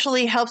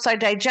socially helps our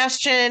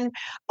digestion.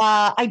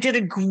 I did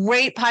a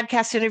great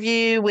podcast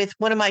interview with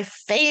one of my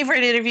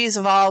favorite interviews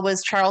of all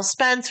was Charles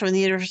Spence from the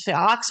University of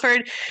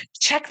Oxford.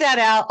 Check that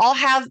out.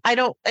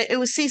 It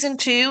was season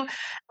 2,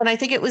 and I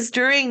think it was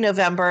during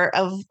November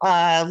of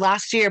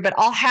last year, but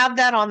I'll have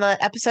that on the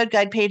episode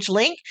guide page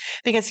link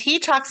because he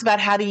talks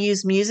about how to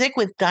use music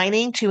with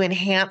dining to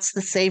enhance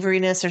the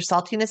savoriness or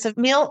saltiness of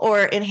meal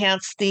or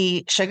enhance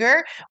the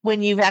sugar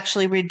when you've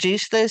actually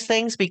reduced those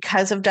things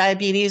because of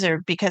diabetes or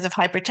because of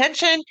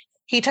hypertension.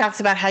 He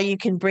talks about how you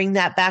can bring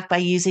that back by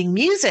using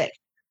music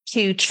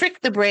to trick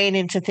the brain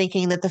into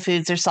thinking that the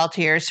foods are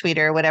saltier or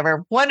sweeter or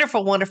whatever.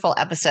 Wonderful, wonderful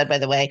episode, by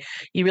the way.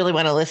 You really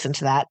want to listen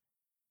to that.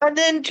 And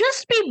then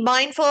just be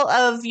mindful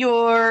of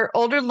your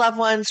older loved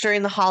ones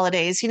during the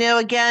holidays.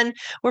 Again,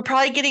 we're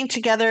probably getting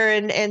together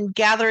and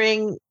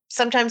gathering.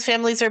 Sometimes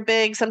families are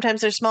big,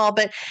 sometimes they're small.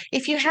 But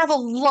if you have a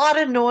lot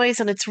of noise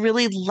and it's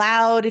really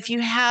loud, if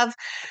you have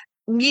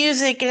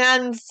music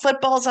and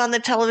footballs on the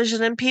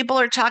television and people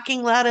are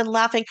talking loud and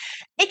laughing,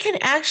 it can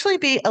actually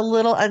be a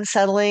little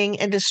unsettling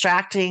and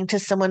distracting to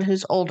someone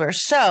who's older.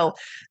 So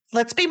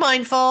let's be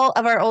mindful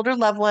of our older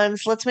loved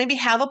ones. Let's maybe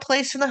have a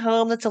place in the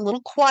home that's a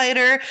little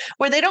quieter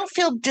where they don't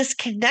feel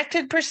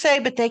disconnected per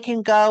se, but they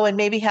can go and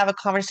maybe have a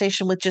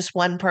conversation with just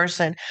one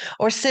person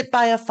or sit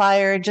by a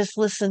fire and just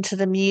listen to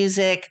the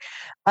music.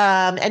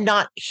 And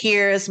not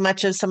hear as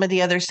much of some of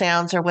the other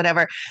sounds or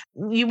whatever.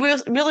 You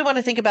really want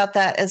to think about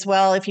that as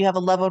well if you have a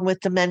loved one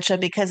with dementia,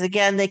 because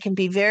again, they can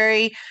be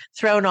very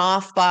thrown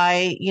off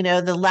by,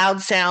 the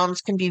loud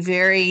sounds can be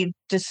very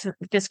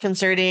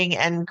disconcerting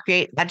and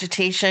create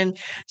agitation.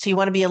 So you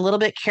want to be a little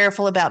bit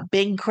careful about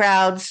big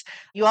crowds.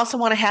 You also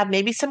want to have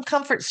maybe some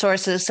comfort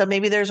sources. So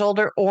maybe there's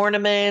older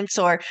ornaments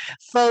or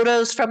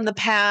photos from the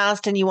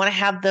past, and you want to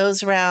have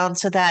those around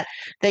so that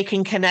they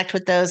can connect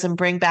with those and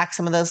bring back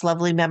some of those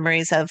lovely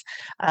memories memories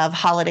of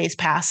holidays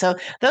past. So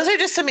those are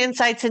just some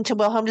insights into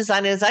Well Home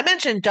Design. And as I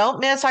mentioned, don't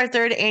miss our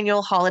 3rd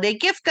annual holiday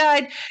gift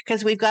guide,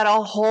 because we've got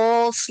a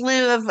whole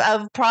slew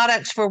of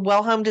products for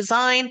Well Home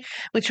Design,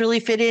 which really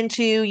fit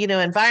into,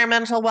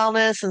 environmental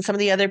wellness and some of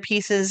the other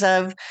pieces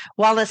of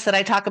wellness that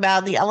I talk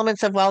about, the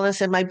elements of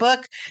wellness in my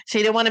book. So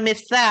you don't want to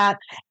miss that.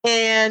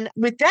 And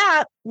with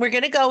that, we're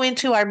going to go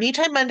into our Me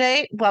Time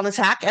Monday wellness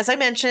hack. As I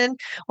mentioned,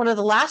 one of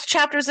the last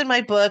chapters in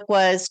my book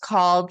was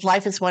called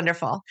Life is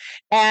Wonderful.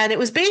 And it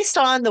was based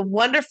on the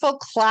wonderful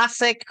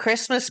classic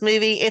Christmas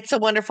movie, It's a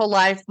Wonderful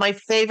Life, my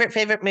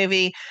favorite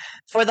movie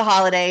for the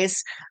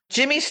holidays.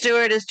 Jimmy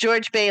Stewart is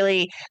George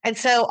Bailey. And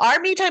so our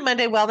Me Time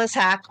Monday wellness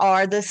hack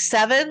are the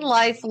 7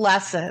 life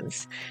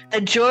lessons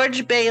that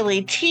George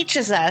Bailey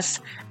teaches us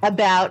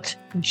about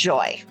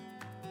joy.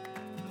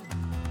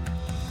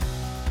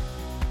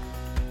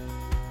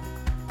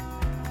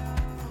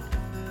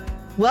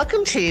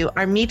 Welcome to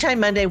our Me Time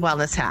Monday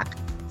Wellness Hack.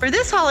 For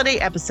this holiday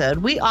episode,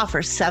 we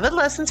offer 7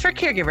 lessons for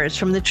caregivers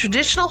from the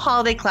traditional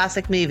holiday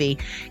classic movie,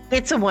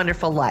 It's a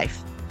Wonderful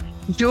Life.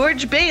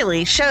 George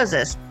Bailey shows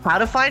us how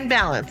to find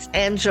balance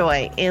and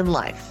joy in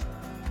life.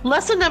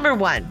 Lesson number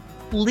 1,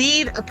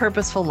 lead a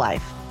purposeful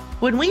life.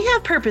 When we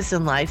have purpose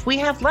in life, we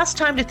have less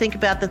time to think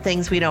about the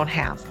things we don't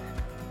have.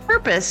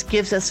 Purpose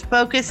gives us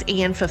focus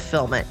and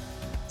fulfillment.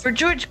 For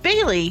George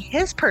Bailey,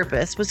 his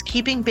purpose was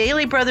keeping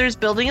Bailey Brothers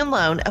Building and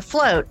Loan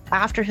afloat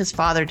after his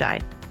father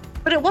died.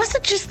 But it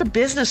wasn't just the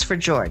business for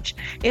George.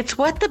 It's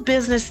what the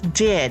business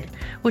did,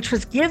 which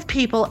was give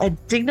people a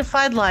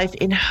dignified life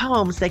in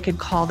homes they could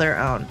call their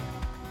own.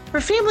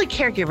 For family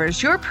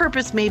caregivers, your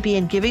purpose may be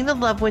in giving the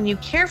loved one you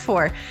care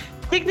for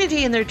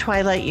dignity in their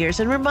twilight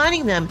years and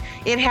reminding them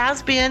it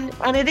has been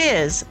and it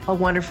is a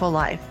wonderful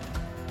life.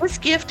 This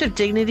gift of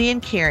dignity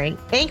and caring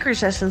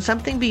anchors us in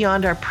something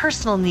beyond our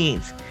personal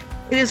needs.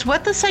 It is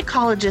what the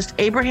psychologist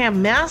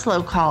Abraham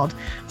Maslow called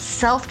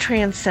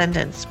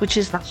self-transcendence, which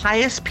is the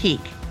highest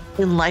peak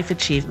in life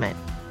achievement.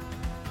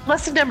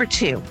 Lesson number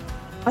 2,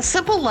 a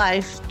simple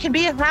life can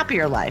be a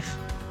happier life.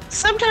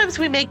 Sometimes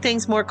we make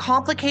things more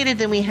complicated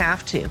than we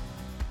have to.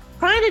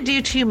 Trying to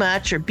do too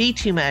much or be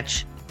too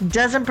much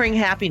doesn't bring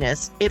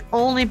happiness. It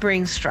only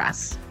brings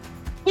stress.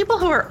 People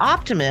who are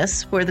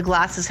optimists, where the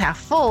glass is half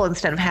full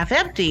instead of half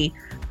empty,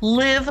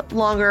 live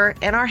longer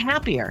and are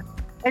happier.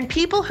 And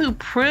people who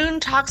prune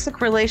toxic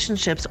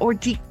relationships or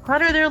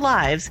declutter their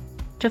lives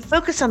to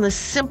focus on the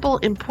simple,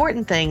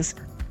 important things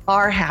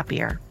are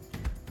happier.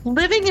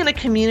 Living in a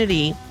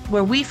community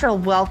where we feel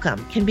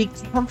welcome can be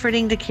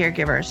comforting to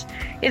caregivers.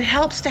 It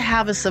helps to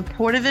have a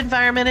supportive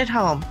environment at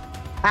home,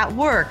 at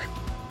work,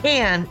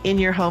 and in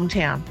your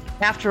hometown.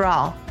 After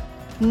all,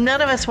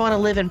 none of us want to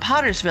live in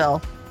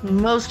Pottersville.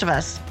 Most of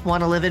us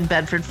want to live in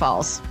Bedford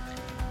Falls.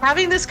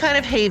 Having this kind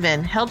of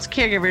haven helps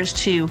caregivers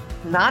to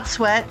not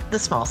sweat the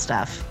small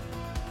stuff.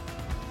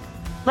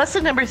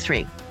 Lesson number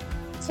 3,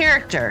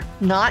 character,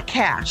 not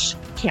cash,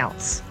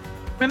 counts.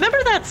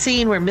 Remember that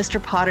scene where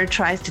Mr. Potter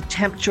tries to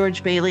tempt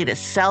George Bailey to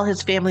sell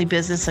his family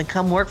business and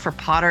come work for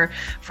Potter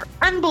for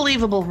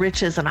unbelievable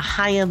riches and a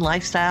high-end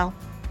lifestyle?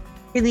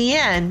 In the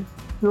end,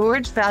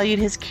 George valued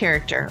his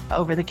character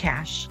over the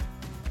cash.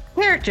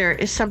 Character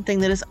is something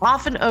that is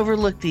often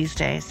overlooked these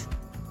days.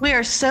 We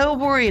are so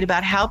worried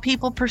about how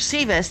people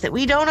perceive us that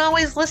we don't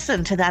always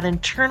listen to that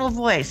internal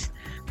voice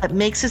that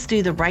makes us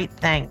do the right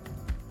thing.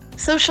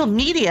 Social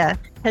media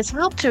has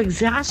helped to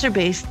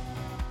exacerbate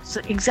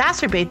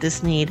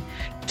this need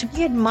to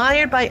be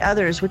admired by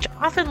others, which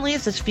often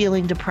leaves us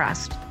feeling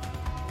depressed.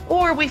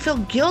 Or we feel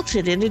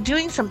guilted into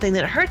doing something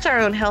that hurts our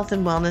own health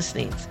and wellness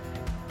needs.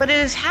 But it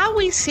is how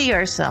we see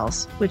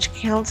ourselves which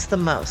counts the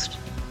most.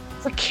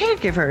 For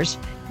caregivers,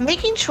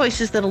 making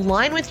choices that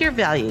align with your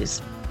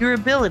values, your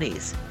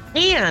abilities,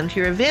 and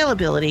your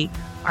availability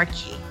are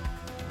key.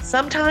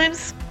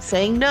 Sometimes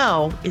saying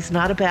no is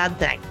not a bad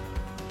thing.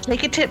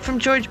 Take a tip from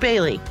George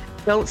Bailey.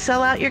 Don't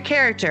sell out your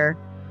character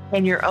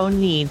and your own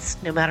needs,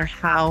 no matter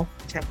how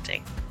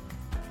tempting.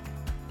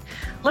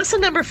 Lesson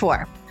number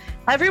 4,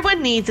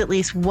 everyone needs at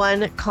least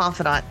one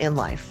confidant in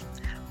life.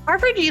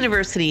 Harvard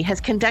University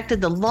has conducted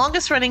the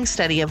longest running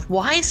study of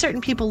why certain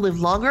people live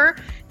longer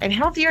and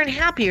healthier and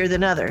happier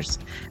than others.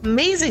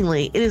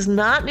 Amazingly, it is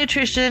not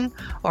nutrition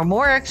or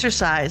more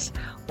exercise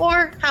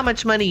or how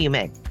much money you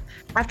make.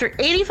 After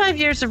 85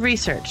 years of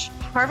research,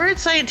 Harvard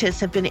scientists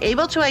have been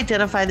able to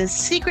identify the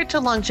secret to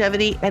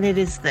longevity, and it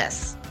is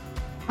this: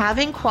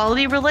 having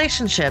quality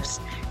relationships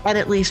and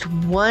at least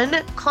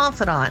one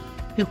confidant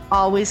who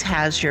always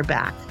has your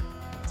back.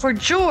 For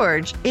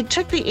George, it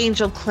took the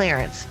angel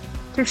Clarence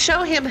to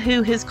show him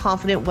who his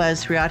confidant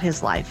was throughout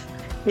his life,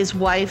 his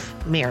wife,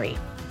 Mary.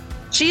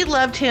 She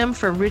loved him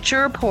for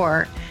richer or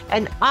poor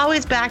and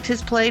always backed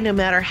his play no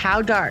matter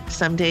how dark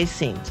some days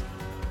seemed.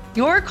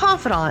 Your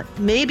confidant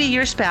may be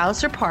your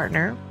spouse or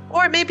partner,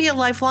 or it may be a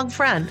lifelong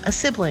friend, a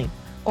sibling,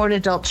 or an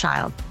adult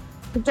child.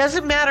 It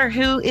doesn't matter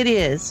who it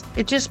is.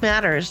 It just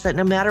matters that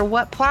no matter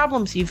what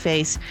problems you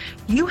face,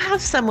 you have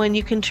someone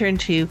you can turn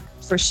to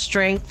for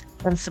strength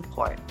and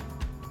support.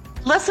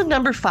 Lesson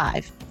number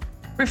 5,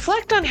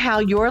 reflect on how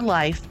your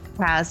life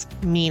has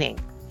meaning.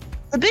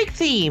 The big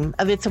theme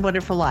of It's a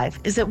Wonderful Life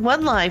is that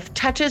one life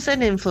touches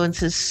and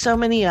influences so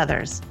many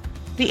others.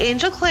 The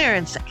angel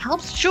Clarence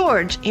helps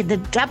George in the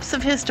depths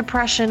of his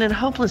depression and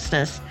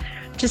hopelessness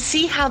to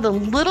see how the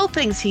little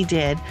things he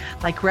did,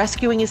 like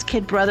rescuing his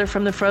kid brother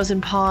from the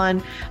frozen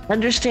pond,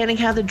 understanding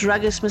how the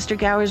druggist Mr.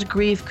 Gower's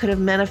grief could have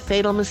meant a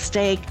fatal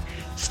mistake,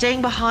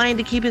 staying behind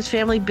to keep his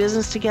family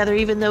business together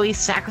even though he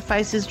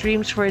sacrificed his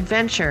dreams for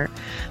adventure,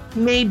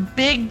 made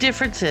big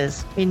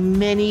differences in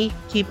many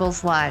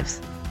people's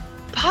lives.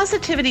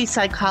 Positivity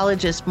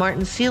psychologist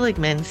Martin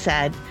Seligman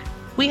said,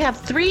 "We have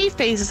 3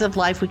 phases of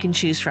life we can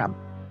choose from: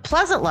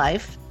 pleasant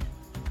life,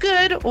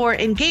 good or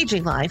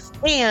engaging life,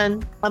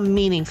 and a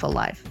meaningful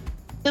life.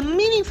 The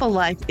meaningful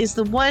life is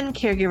the one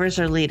caregivers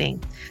are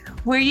leading,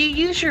 where you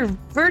use your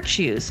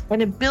virtues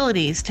and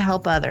abilities to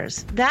help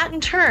others. That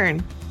in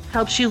turn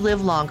helps you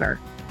live longer.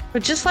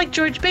 But just like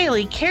George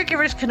Bailey,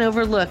 caregivers can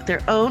overlook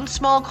their own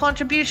small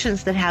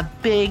contributions that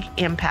have big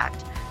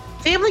impact.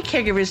 Family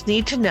caregivers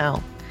need to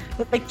know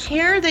that the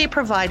care they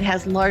provide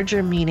has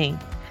larger meaning.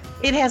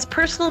 It has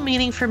personal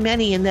meaning for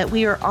many in that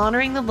we are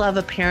honoring the love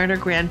a parent or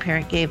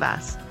grandparent gave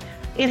us.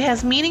 It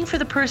has meaning for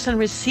the person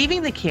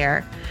receiving the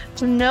care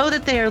to know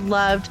that they are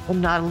loved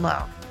and not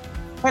alone.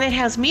 And it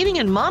has meaning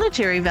and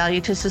monetary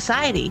value to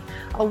society,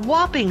 a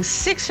whopping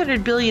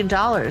 $600 billion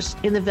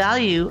in the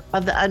value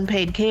of the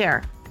unpaid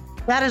care.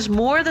 That is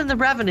more than the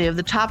revenue of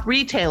the top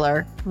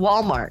retailer,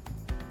 Walmart.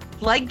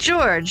 Like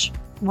George,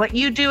 what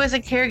you do as a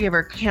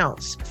caregiver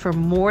counts for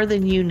more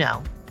than you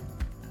know."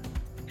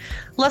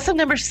 Lesson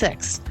number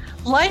 6,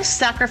 life's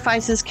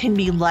sacrifices can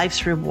be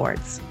life's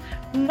rewards.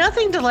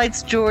 Nothing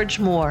delights George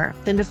more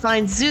than to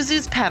find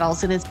Zuzu's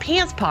petals in his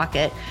pants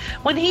pocket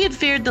when he had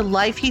feared the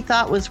life he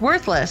thought was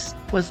worthless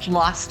was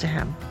lost to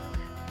him.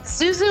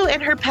 Zuzu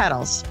and her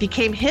petals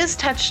became his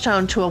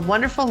touchstone to a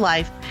wonderful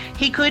life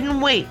he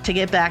couldn't wait to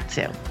get back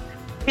to.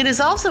 It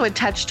is also a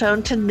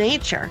touchstone to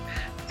nature,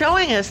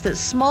 showing us that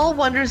small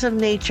wonders of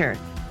nature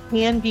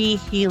can be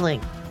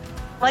healing.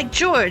 Like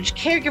George,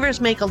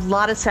 caregivers make a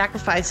lot of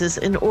sacrifices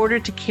in order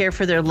to care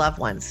for their loved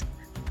ones.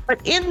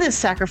 But in this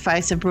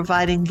sacrifice of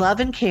providing love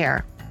and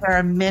care, there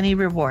are many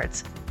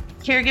rewards.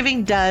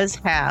 Caregiving does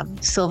have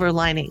silver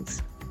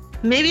linings.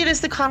 Maybe it is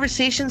the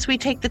conversations we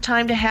take the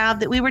time to have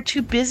that we were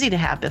too busy to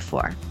have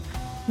before.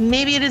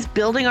 Maybe it is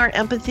building our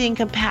empathy and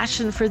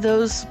compassion for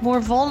those more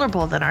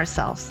vulnerable than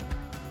ourselves.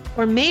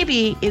 Or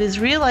maybe it is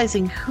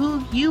realizing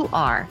who you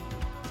are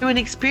through an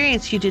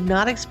experience you did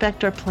not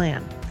expect or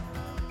plan.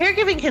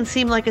 Caregiving can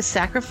seem like a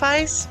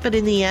sacrifice, but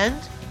in the end,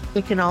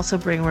 it can also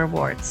bring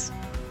rewards.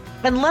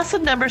 And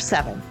lesson number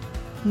 7,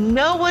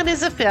 no one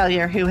is a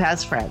failure who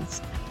has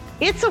friends.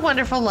 It's a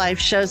Wonderful Life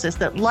shows us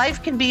that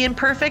life can be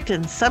imperfect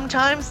and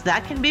sometimes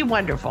that can be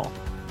wonderful.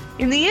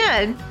 In the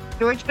end,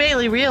 George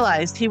Bailey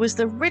realized he was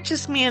the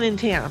richest man in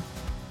town.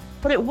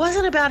 But it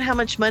wasn't about how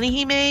much money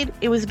he made,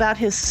 it was about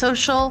his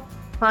social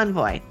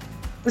convoy,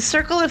 the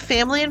circle of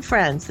family and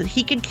friends that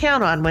he could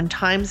count on when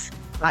times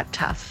got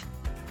tough.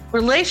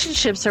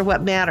 Relationships are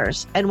what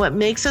matters and what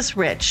makes us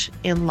rich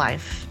in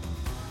life.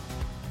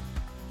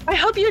 I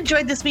hope you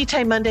enjoyed this Me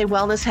Time Monday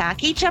Wellness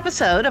Hack. Each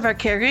episode of our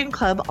Caregiving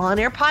Club On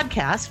Air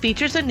podcast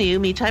features a new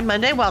Me Time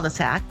Monday Wellness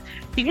Hack.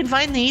 You can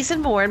find these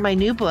and more in my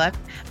new book,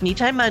 Me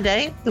Time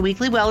Monday, the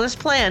weekly wellness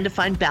plan to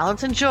find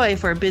balance and joy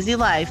for a busy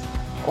life,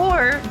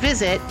 or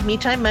visit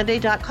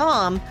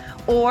MeTimeMonday.com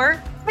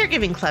or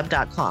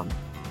CaregivingClub.com.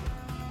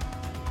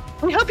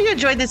 We hope you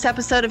enjoyed this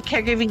episode of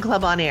Caregiving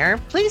Club On Air.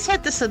 Please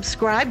hit the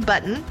subscribe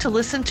button to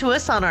listen to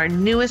us on our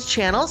newest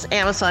channels,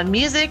 Amazon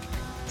Music,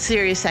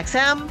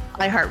 SiriusXM,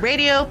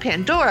 iHeartRadio,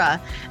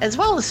 Pandora, as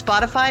well as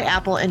Spotify,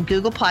 Apple, and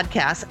Google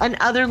Podcasts, and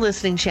other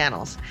listening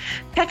channels.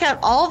 Check out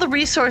all the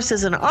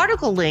resources and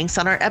article links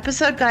on our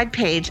episode guide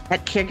page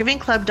at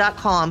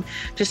caregivingclub.com.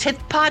 Just hit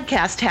the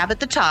podcast tab at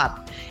the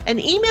top and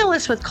email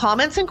us with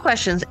comments and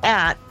questions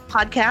at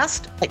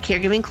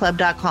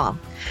podcast@caregivingclub.com.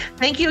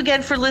 Thank you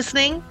again for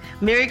listening.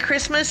 Merry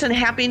Christmas and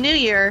Happy New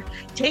Year.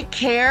 Take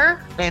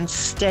care and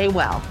stay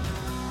well.